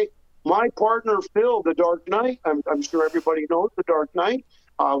it. My partner, Phil, the Dark Knight, I'm sure everybody knows the Dark Knight.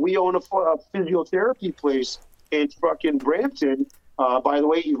 We own a physiotherapy place in fucking Brampton. By the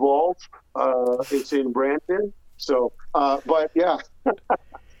way, Evolve, it's in Brampton. So, but yeah,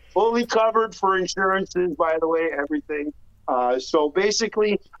 fully covered for insurances, by the way, everything. So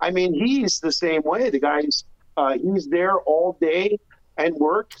basically, I mean, he's the same way. The guy's, he's there all day and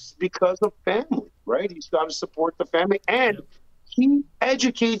works because of family, right? He's got to support the family, and he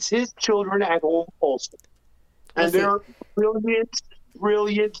educates his children at home also. And they're brilliant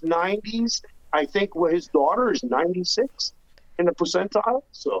 90s. I think his daughter is 96 in the percentile.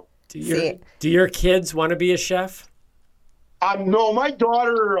 So, do your kids want to be a chef? No, my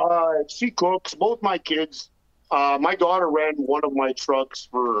daughter, she cooks. Both my kids. My daughter ran one of my trucks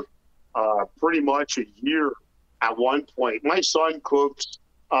for pretty much a year at one point. My son cooks.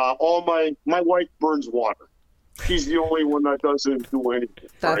 My wife burns water. She's the only one that doesn't do anything.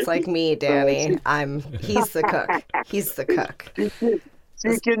 That's right? Like me, Danny. He's the cook. He's the cook.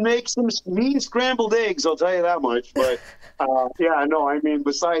 She can make some mean scrambled eggs, I'll tell you that much. But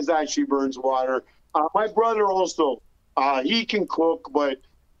besides that, she burns water. My brother also, he can cook, but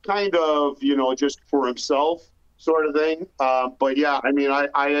kind of, just for himself sort of thing. But yeah, I mean,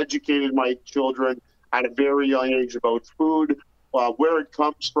 I educated my children at a very young age about food, where it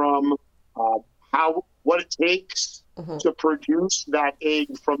comes from, what it takes to produce that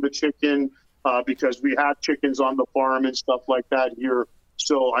egg from the chicken, because we have chickens on the farm and stuff like that here.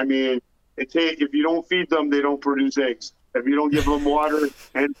 So, I mean, if you don't feed them, they don't produce eggs. If you don't give them water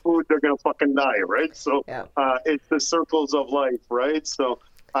and food, they're going to fucking die, right? So it's the circles of life, right? So,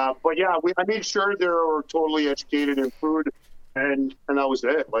 but yeah, I made sure they were totally educated in food, and that was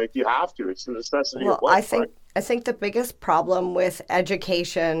it. Like, you have to. It's a necessity of life. I think the biggest problem with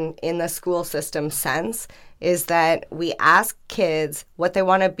education in the school system sense is that we ask kids what they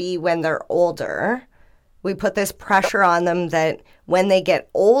want to be when they're older. We put this pressure on them that when they get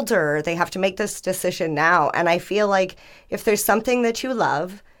older, they have to make this decision now. And I feel like if there's something that you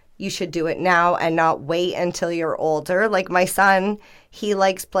love, you should do it now and not wait until you're older. Like my son, he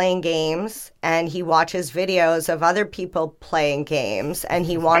likes playing games and he watches videos of other people playing games, and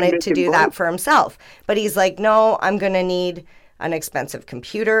he wanted to do that for himself. But he's like, no, I'm going to need an expensive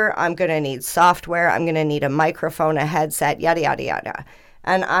computer. I'm going to need software. I'm going to need a microphone, a headset, yada, yada, yada.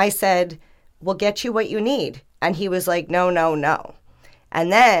 And I said, we'll get you what you need. And he was like, no. And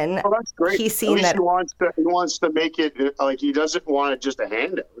then that's great. He's seen that he wants to make it like he doesn't want it just a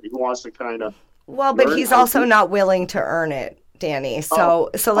handout. He wants to kind of. Well, but he's also not willing to earn it, Danny. So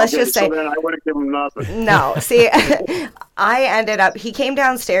let's just say. So then I would have given him nothing. No, see, he came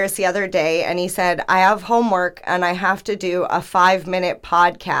downstairs the other day and he said, I have homework and I have to do a 5-minute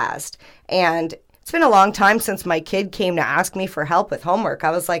podcast. And it's been a long time since my kid came to ask me for help with homework. I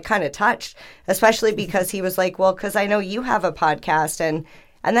was like kind of touched, especially because he was like, well, because I know you have a podcast. And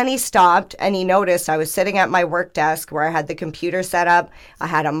then he stopped and he noticed I was sitting at my work desk where I had the computer set up. I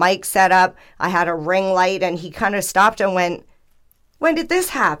had a mic set up. I had a ring light, and he kind of stopped and went, when did this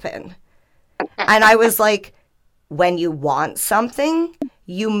happen? And I was like, when you want something,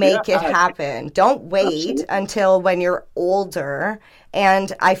 you make it happen. Don't wait until when you're older.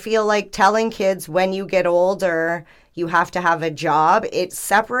 And I feel like telling kids when you get older, you have to have a job. It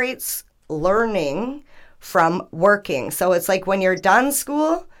separates learning from working. So it's like when you're done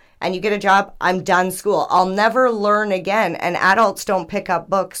school and you get a job, I'm done school. I'll never learn again. And adults don't pick up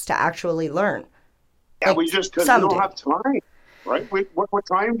books to actually learn. Yeah, like, we just, because we don't have time, right? What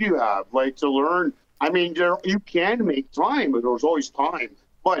time do you have, like, to learn? I mean, you can make time, but there's always time.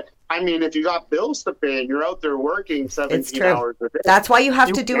 But, I mean, if you got bills to pay and you're out there working 17 hours a day. That's why you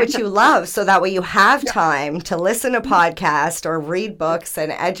have to do what you love, so that way you have time to listen to podcasts or read books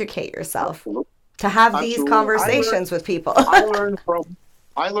and educate yourself, to have these conversations with people.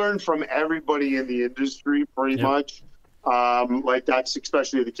 I learned from everybody in the industry pretty much. Like, that's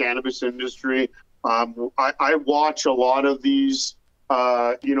especially the cannabis industry. I watch a lot of these,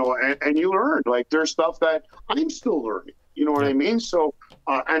 you know, and you learn. Like, there's stuff that I'm still learning. You know what I mean? So,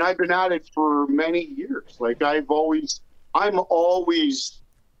 and I've been at it for many years. Like, I'm always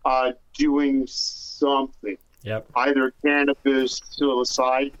doing something. Yep. Either cannabis,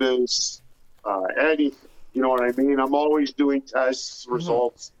 psilocybin, anything. You know what I mean? I'm always doing tests,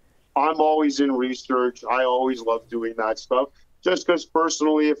 results. I'm always in research. I always love doing that stuff. Just because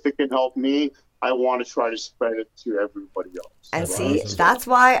personally, if it can help me, I want to try to spread it to everybody else. And see, that's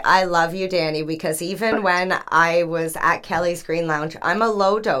why I love you, Danny, because even when I was at Kelly's Green Lounge, I'm a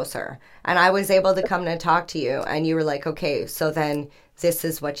low doser, and I was able to come and talk to you, and you were like, okay, so then this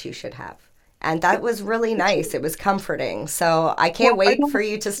is what you should have. And that was really nice. It was comforting. So I can't wait for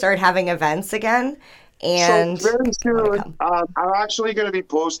you to start having events again. And so very soon, I'm actually going to be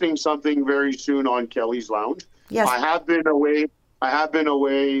posting something very soon on Kelly's Lounge. Yes. I have been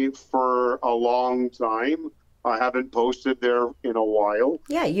away for a long time. I haven't posted there in a while.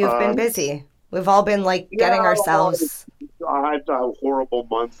 Yeah, you've been busy. We've all been getting ourselves. I had a horrible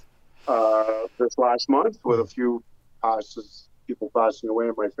month this last month with a few people passing away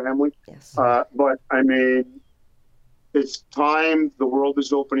in my family. Yes. But I mean, it's time. The world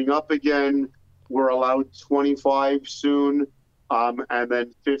is opening up again. We're allowed 25 soon, and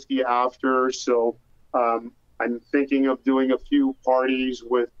then 50 after. So I'm thinking of doing a few parties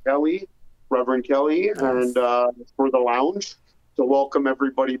with Kelly, Reverend Kelly, and for the lounge to welcome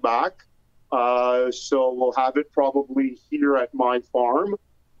everybody back. So we'll have it probably here at my farm,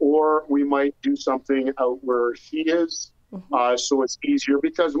 or we might do something out where she is. So it's easier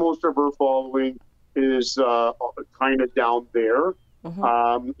because most of her following is kind of down there.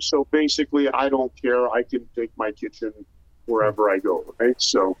 So basically, I don't care. I can take my kitchen wherever I go, right?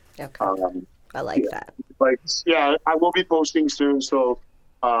 So I like that. I will be posting soon, so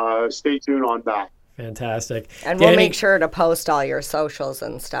stay tuned on that. Fantastic. And we'll make sure to post all your socials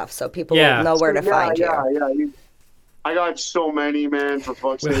and stuff so people will know where to find you. I got so many, man, for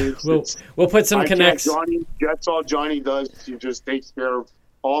fuck's sake. We'll put some connects. That's all Johnny does. He just takes care of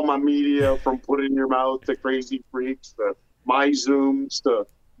all my media, from Put It in Your Mouth to Crazy Freaks to My Zooms to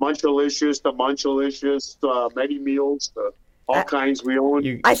Munchalicious to Munchalicious to Many Meals to all kinds we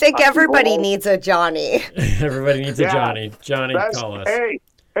own. I think everybody needs a Johnny. Everybody needs a Johnny. Johnny, call us.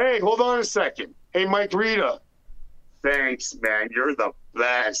 Hey, hold on a second. Hey, Mike Rita. Thanks, man. You're the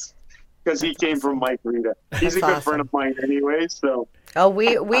best. Because he came from Mike Rita. He's a good friend of mine anyway, so. Oh,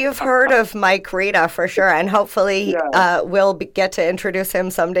 we've heard of Mike Rita for sure, and hopefully we'll get to introduce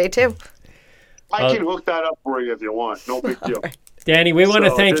him someday too. I can hook that up for you if you want. No big deal. Right. Danny, we want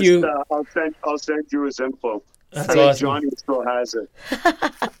to thank you. I'll send you his info. That's awesome. Johnny still has it.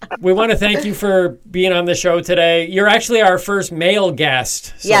 We want to thank you for being on the show today. You're actually our first male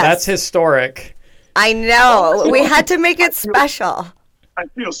guest, so that's historic. I know. We had to make it special. I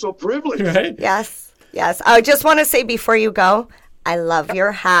feel so privileged. Right? Yes. I just want to say before you go, I love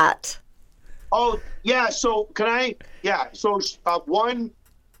your hat. Oh, yeah. So can I? Yeah. So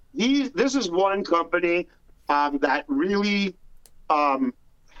this is one company that really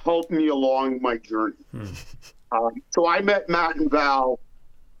helped me along my journey. So I met Matt and Val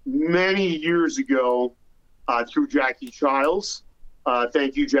many years ago through Jackie Childs.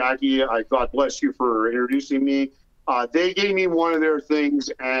 Thank you, Jackie. God bless you for introducing me. They gave me one of their things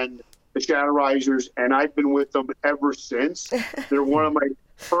and the Shatterizers, and I've been with them ever since. They're one of my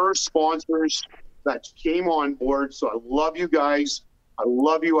first sponsors that came on board. So I love you guys. I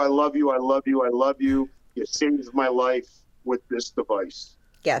love you. I love you. I love you. I love you. You saved my life with this device.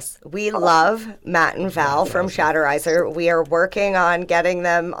 Yes, we love Matt and Val from Shatterizer. We are working on getting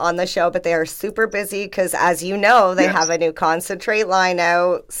them on the show, but they are super busy because, as you know, they have a new concentrate line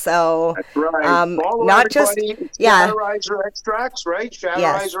out. So, that's right. Not just Shatterizer extracts, right?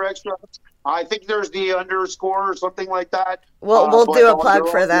 Shatterizer extracts. I think there's the underscore or something like that. We'll do a plug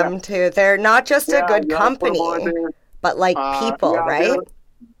for them too. They're not just a good company, but like people, right?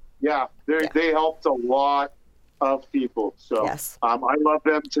 They helped a lot of people. So I love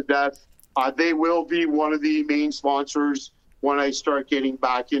them to death. They will be one of the main sponsors when I start getting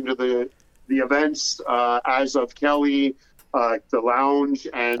back into the events, as of Kelly, the Lounge,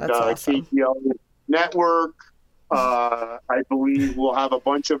 and KTL Network. I believe we'll have a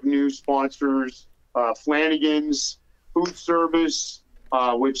bunch of new sponsors. Flanagan's Food Service,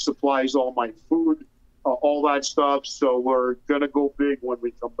 which supplies all my food, all that stuff. So we're gonna go big when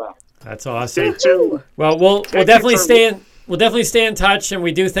we come back. That's awesome. Well, we'll definitely stay in touch, and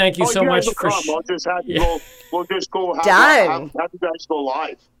we do thank you so much for. We'll just have to go. We'll just go have you guys go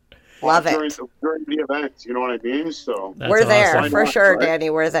live. Love it during the event. You know what I mean? So we're there for sure, Danny.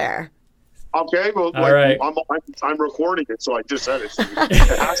 We're there. Okay, well, all right. I'm recording it, so I just said it. So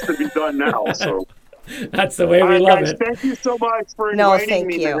it has to be done now. So that's the way we love it. Thank you so much for inviting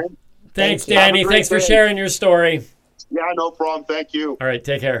me. You. Man. Thanks, Danny. Thanks for sharing your story. Yeah, no problem. Thank you. All right,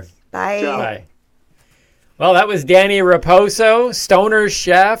 take care. Bye. Bye. Well, that was Danny Raposo, Stoner's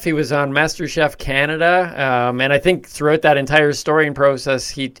chef. He was on MasterChef Canada, and I think throughout that entire storying process,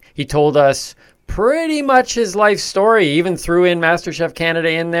 he told us pretty much his life story, even threw in MasterChef Canada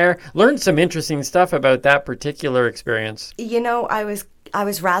in there. Learned some interesting stuff about that particular experience. You know, I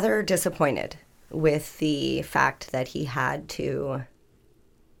was rather disappointed with the fact that he had to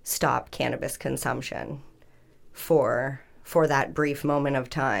stop cannabis consumption for that brief moment of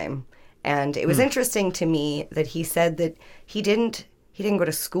time. And it was interesting to me that he said that he didn't go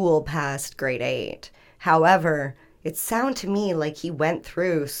to school past grade 8. However, it sounded to me like he went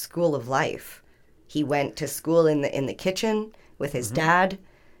through school of life. He went to school in the kitchen with his dad.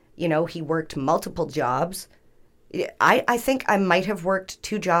 You know, he worked multiple jobs. I think I might have worked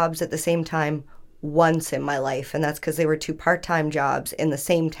 2 jobs at the same time once in my life, and that's because they were 2 part-time jobs in the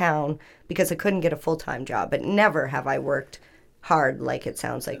same town because I couldn't get a full-time job. But never have I worked hard like it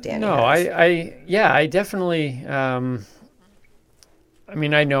sounds like Danny has. I definitely. I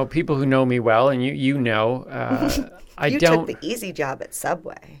mean, I know people who know me well, and you know. You took the easy job at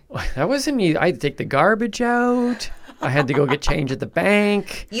Subway. That wasn't easy. I had to take the garbage out. I had to go get change at the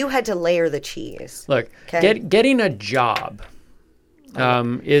bank. You had to layer the cheese. Look, getting a job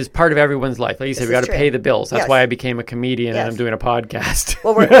is part of everyone's life. Like you said, we got to pay the bills. That's why I became a comedian and I'm doing a podcast.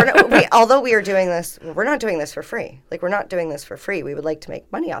 Well, although we are doing this, we're not doing this for free. Like, we're not doing this for free. We would like to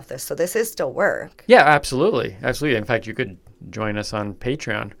make money off this. So this is still work. Yeah, absolutely. Absolutely. In fact, you could join us on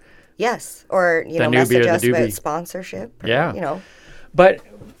Patreon. Yes, or message us with sponsorship. Or, but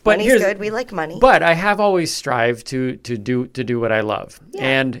money's good. We like money. But I have always strived to do what I love,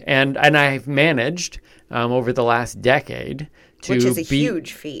 and I've managed over the last decade which is a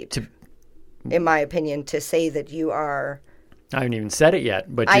huge feat, in my opinion, to say that you are. I haven't even said it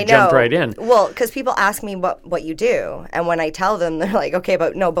yet, but you jumped right in. Well, because people ask me what you do, and when I tell them, they're like, "Okay,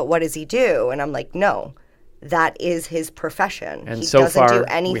 but what does he do?" And I'm like, "No." That is his profession. And so far,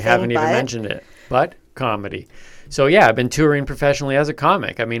 we haven't even mentioned it, but comedy. So yeah, I've been touring professionally as a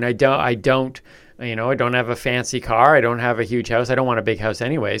comic. I mean, I don't have a fancy car. I don't have a huge house. I don't want a big house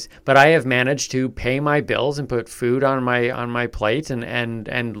anyways, but I have managed to pay my bills and put food on my plate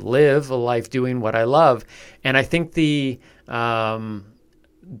and live a life doing what I love. And I think the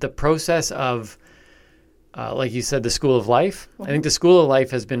process of like you said, the school of life. I think the school of life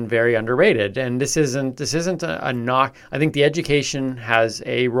has been very underrated, and this isn't a knock. I think the education has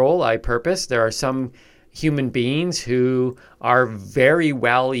a role, a purpose. There are some human beings who are very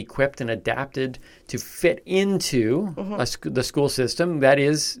well equipped and adapted to fit into the school system that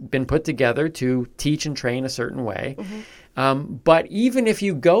is been put together to teach and train a certain way. But even if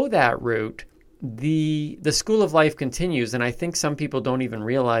you go that route, the school of life continues, and I think some people don't even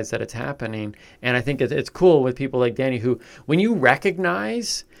realize that it's happening. And I think it's cool with people like Danny, who, when you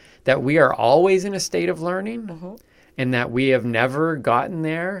recognize that we are always in a state of learning, and that we have never gotten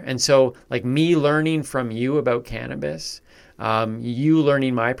there. And so, like, me learning from you about cannabis, you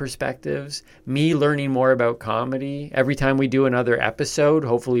learning my perspectives, me learning more about comedy. Every time we do another episode,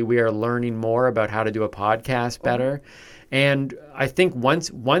 hopefully we are learning more about how to do a podcast better. And I think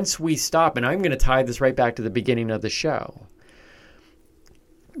once we stop, and I'm going to tie this right back to the beginning of the show,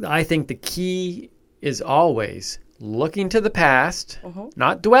 I think the key is always looking to the past,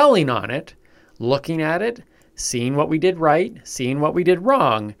 not dwelling on it, looking at it, seeing what we did right, seeing what we did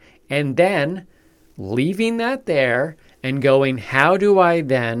wrong, and then leaving that there and going, how do I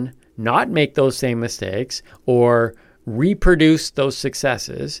then not make those same mistakes or reproduce those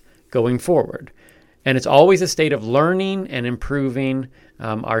successes going forward? And it's always a state of learning and improving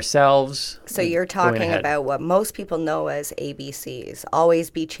ourselves. So you're talking about what most people know as ABCs, always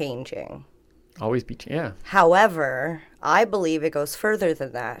be changing. Always be, yeah. However, I believe it goes further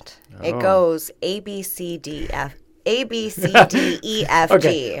than that. Oh. It goes A, B, C, D, F, A, B, C, D, E, F,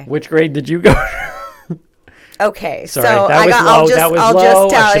 okay. G. Which grade did you go to? Okay, sorry, so I'll just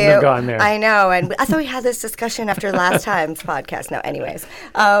tell you. Have gone there. I know, and I thought we had this discussion after last time's podcast. No, anyways,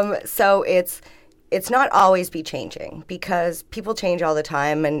 so it's not always be changing because people change all the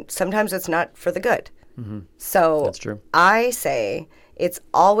time, and sometimes it's not for the good. Mm-hmm. So that's true. I say it's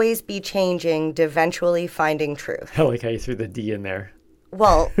always be changing, eventually finding truth. I like how you threw the D in there.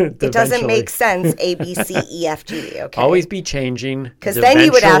 Well, it doesn't make sense, A, B, C, E, F, G, okay? Always be changing. Because then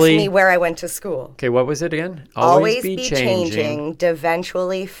you would ask me where I went to school. Okay, what was it again? Always be changing,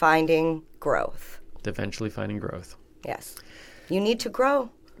 eventually finding growth. Eventually finding growth. Yes. You need to grow.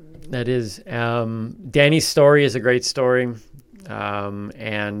 That is. Danny's story is a great story.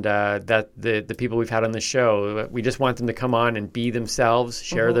 And that the people we've had on the show, we just want them to come on and be themselves,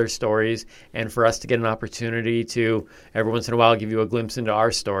 share their stories, and for us to get an opportunity to every once in a while give you a glimpse into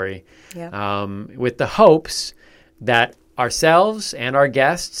our story, with the hopes that ourselves and our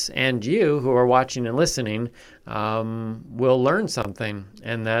guests and you who are watching and listening will learn something,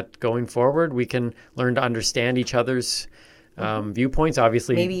 and that going forward we can learn to understand each other's viewpoints.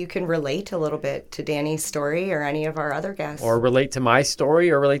 Obviously, maybe you can relate a little bit to Danny's story or any of our other guests, or relate to my story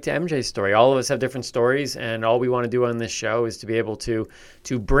or relate to MJ's story. All of us have different stories, and all we want to do on this show is to be able to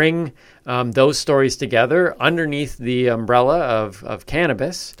bring those stories together underneath the umbrella of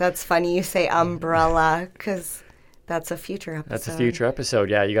cannabis. That's funny you say umbrella, because that's a future episode. That's a future episode.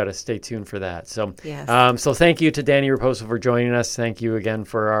 Yeah, you got to stay tuned for that. So, yes. So thank you to Danny Raposo for joining us. Thank you again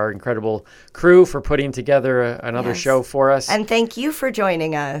for our incredible crew for putting together another show for us. And thank you for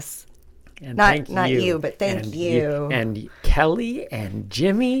joining us. And not you, but thank you. And Kelly and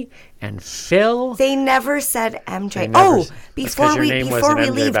Jimmy and Phil. They never said MJ. Before we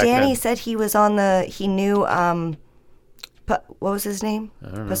leave, Danny said he was on he knew. What was his name? I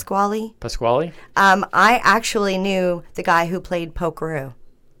don't know. Pasquale? I actually knew the guy who played Pokeroo.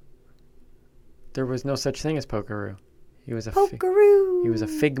 There was no such thing as Pokeroo. He was Pokeroo. He was a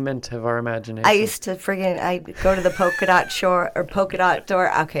figment of our imagination. I used to I'd go to the polka dot shore or polka dot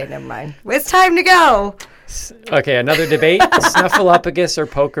door. Okay, never mind. It's time to go. Okay, another debate. Snuffleupagus or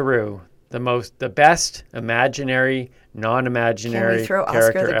Pokeroo? The best imaginary, non-imaginary. Can we throw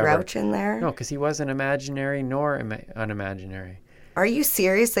Oscar the Grouch in there? No, because he wasn't imaginary nor unimaginary. Are you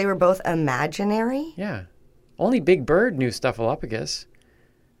serious? They were both imaginary? Yeah. Only Big Bird knew Snuffleupagus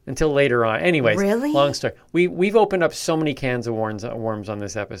until later on. Anyways, really? Long story. We've opened up so many cans of worms on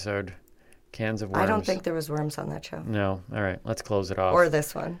this episode. Cans of worms. I don't think there was worms on that show. No. All right, let's close it off. Or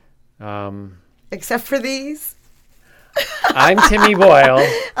this one. Except for these. I'm Timmy Boyle.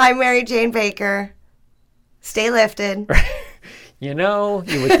 I'm Marijane Baker. Stay lifted. You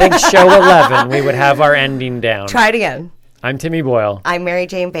would think show 11 we would have our ending down. Try it again. I'm Timmy Boyle. I'm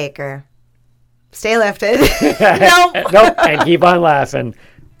Marijane Baker. Stay lifted. Nope. And keep on laughing.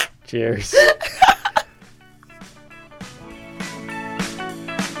 Cheers.